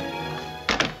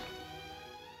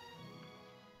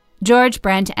 George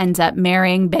Brent ends up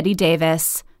marrying Bette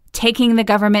Davis, taking the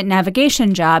government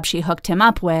navigation job she hooked him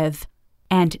up with,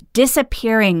 and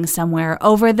disappearing somewhere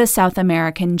over the South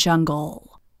American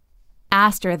jungle.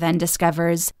 Astor then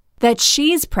discovers that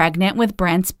she's pregnant with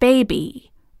Brent's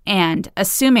baby, and,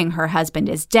 assuming her husband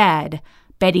is dead,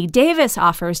 Bette Davis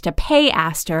offers to pay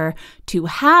Astor to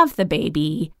have the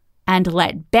baby and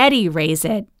let Betty raise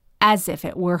it as if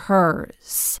it were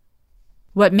hers.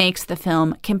 What makes the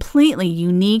film completely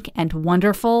unique and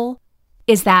wonderful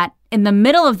is that in the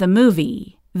middle of the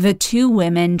movie, the 2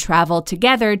 women travel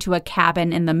together to a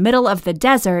cabin in the middle of the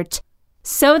desert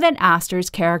so that Astor's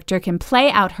character can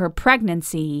play out her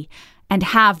pregnancy and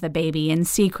have the baby in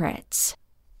secret.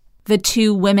 The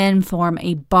 2 women form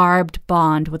a barbed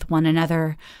bond with one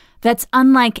another that's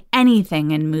unlike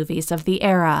anything in movies of the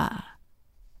era.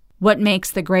 What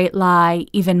makes The Great Lie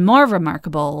even more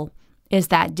remarkable is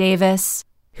that Davis,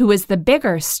 who is the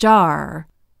bigger star,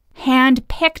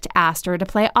 hand-picked Astor to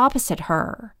play opposite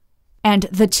her, and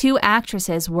the 2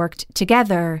 actresses worked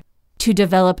together to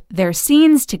develop their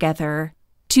scenes together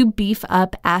to beef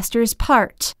up Astor's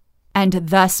part and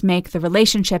thus make the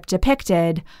relationship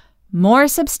depicted more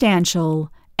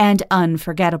substantial and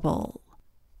unforgettable.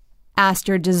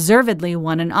 Astor deservedly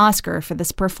won an Oscar for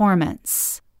this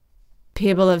performance.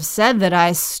 "People have said that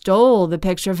I stole the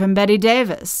picture from Bette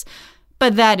Davis,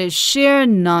 but that is sheer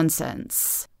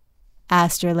nonsense,"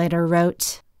 Astor later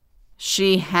wrote.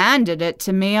 "She handed it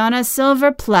to me on a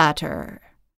silver platter."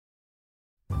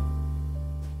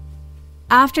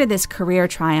 After this career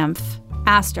triumph,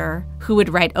 Astor, who would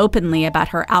write openly about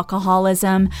her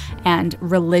alcoholism and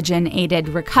religion-aided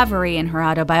recovery in her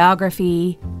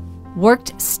autobiography,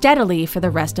 worked steadily for the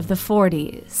rest of the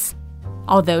 40s.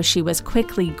 Although she was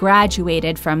quickly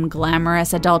graduated from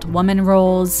glamorous adult woman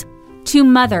roles to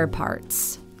mother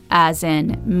parts, as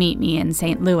in Meet Me in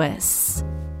St. Louis.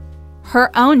 Her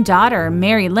own daughter,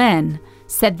 Mary Lynn,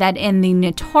 said that in the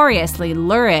notoriously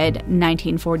lurid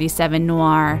 1947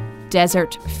 noir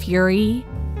Desert Fury,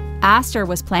 Astor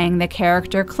was playing the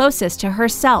character closest to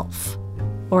herself,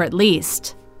 or at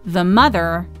least the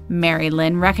mother Mary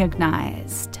Lynn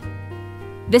recognized.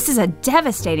 This is a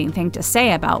devastating thing to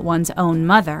say about one's own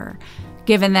mother,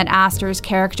 given that Astor's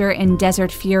character in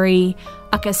Desert Fury,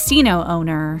 a casino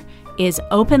owner, is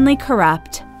openly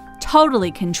corrupt,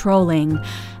 totally controlling,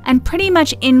 and pretty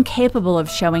much incapable of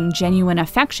showing genuine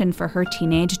affection for her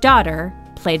teenage daughter,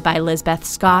 played by Lisbeth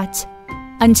Scott,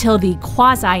 until the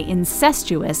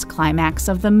quasi-incestuous climax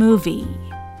of the movie.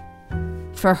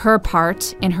 For her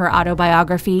part in her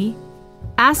autobiography,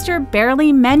 Astor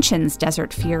barely mentions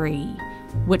Desert Fury,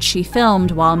 which she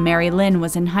filmed while Mary Lynn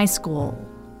was in high school.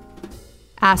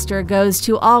 Astor goes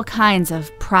to all kinds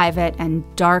of private and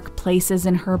dark places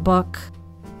in her book,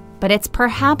 but it's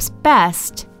perhaps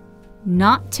best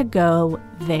not to go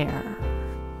there.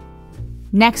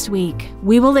 Next week,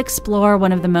 we will explore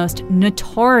one of the most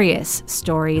notorious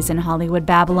stories in Hollywood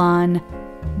Babylon,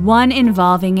 one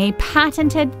involving a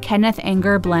patented Kenneth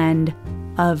Anger blend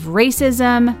of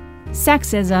racism,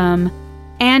 sexism,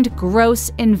 and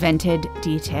gross invented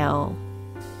detail.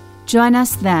 Join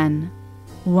us then,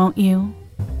 won't you?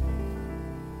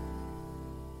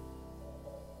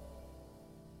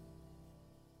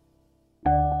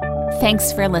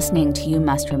 Thanks for listening to You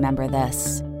Must Remember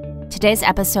This. Today's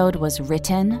episode was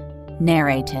written,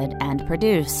 narrated, and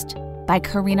produced by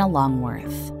Karina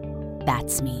Longworth.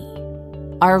 That's me.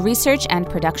 Our research and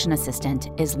production assistant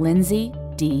is Lindsay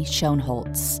D.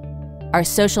 Schoenholtz. Our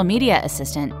social media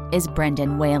assistant is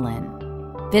Brendan Whalen.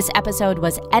 This episode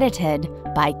was edited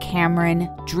by Cameron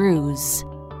Drews,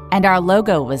 and our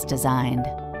logo was designed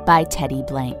by Teddy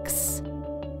Blanks.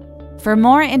 For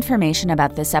more information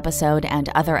about this episode and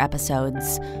other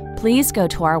episodes, please go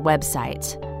to our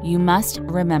website,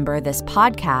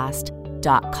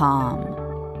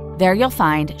 youmustrememberthispodcast.com. There you'll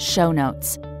find show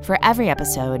notes for every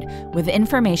episode with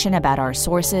information about our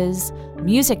sources,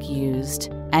 music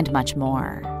used, and much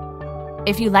more.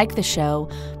 If you like the show,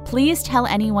 please tell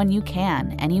anyone you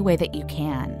can, any way that you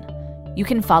can. You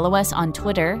can follow us on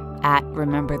Twitter at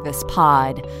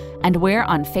RememberThisPod, and we're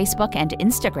on Facebook and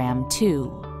Instagram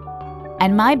too.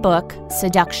 And my book,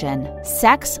 Seduction,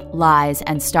 Sex, Lies,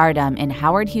 and Stardom in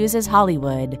Howard Hughes'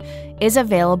 Hollywood, is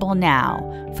available now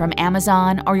from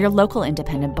Amazon or your local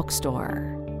independent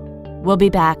bookstore. We'll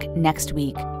be back next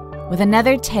week with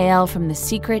another tale from the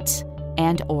secret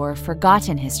and/or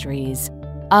forgotten histories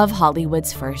of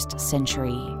Hollywood's first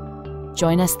century.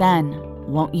 Join us then,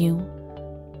 won't you?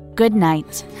 Good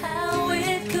night. How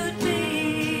it could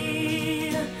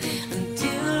be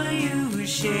until you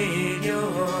shared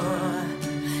your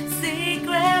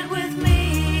secret with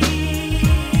me.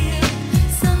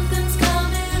 Something's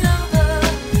coming over.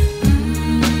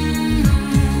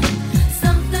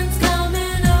 Something's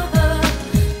coming over.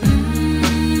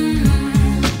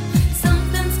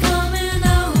 Something's coming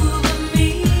over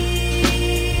me.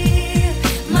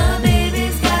 My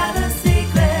baby's got a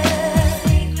secret.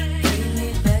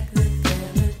 Really back the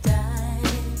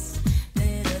paradise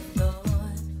that I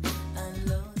thought I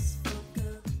lost for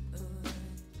good.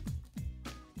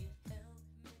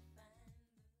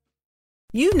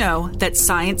 You know that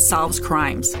science solves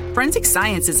crimes. Forensic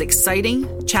science is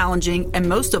exciting, challenging, and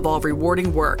most of all,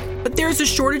 rewarding work. But there is a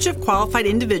shortage of qualified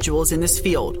individuals in this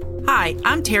field. Hi,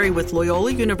 I'm Terry with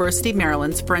Loyola University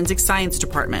Maryland's Forensic Science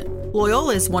Department.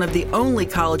 Loyola is one of the only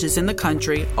colleges in the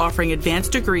country offering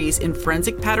advanced degrees in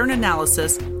forensic pattern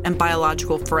analysis and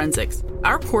biological forensics.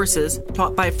 Our courses,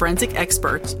 taught by forensic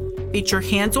experts, feature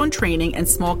hands-on training and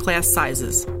small class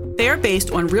sizes. They are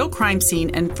based on real crime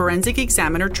scene and forensic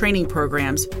examiner training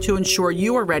programs to ensure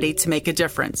you are ready to make a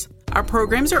difference. Our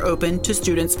programs are open to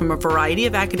students from a variety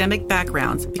of academic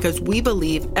backgrounds because we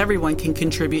believe everyone can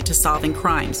contribute to solving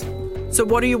crimes. So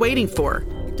what are you waiting for?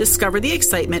 Discover the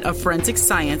excitement of forensic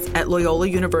science at Loyola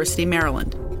University,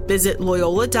 Maryland. Visit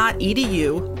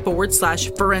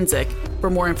loyola.edu/forensic for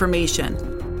more information.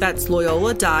 That's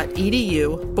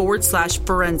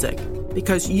loyola.edu/forensic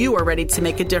because you are ready to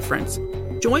make a difference.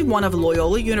 Join one of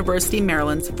Loyola University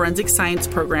Maryland's forensic science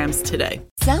programs today.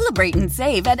 Celebrate and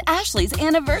save at Ashley's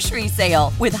Anniversary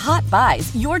Sale. With Hot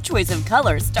Buys, your choice of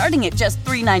colors starting at just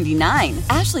 $3.99.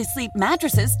 Ashley Sleep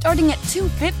mattresses starting at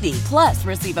 $2.50. Plus,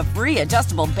 receive a free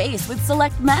adjustable base with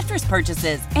select mattress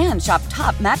purchases. And shop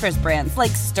top mattress brands like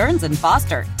Stearns &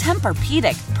 Foster,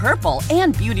 Tempur-Pedic, Purple,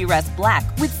 and Beautyrest Black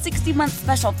with 60-month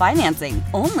special financing.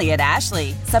 Only at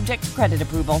Ashley. Subject to credit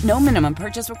approval. No minimum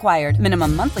purchase required.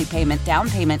 Minimum monthly payment,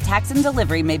 down payment, tax, and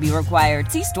delivery may be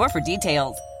required. See store for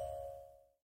details.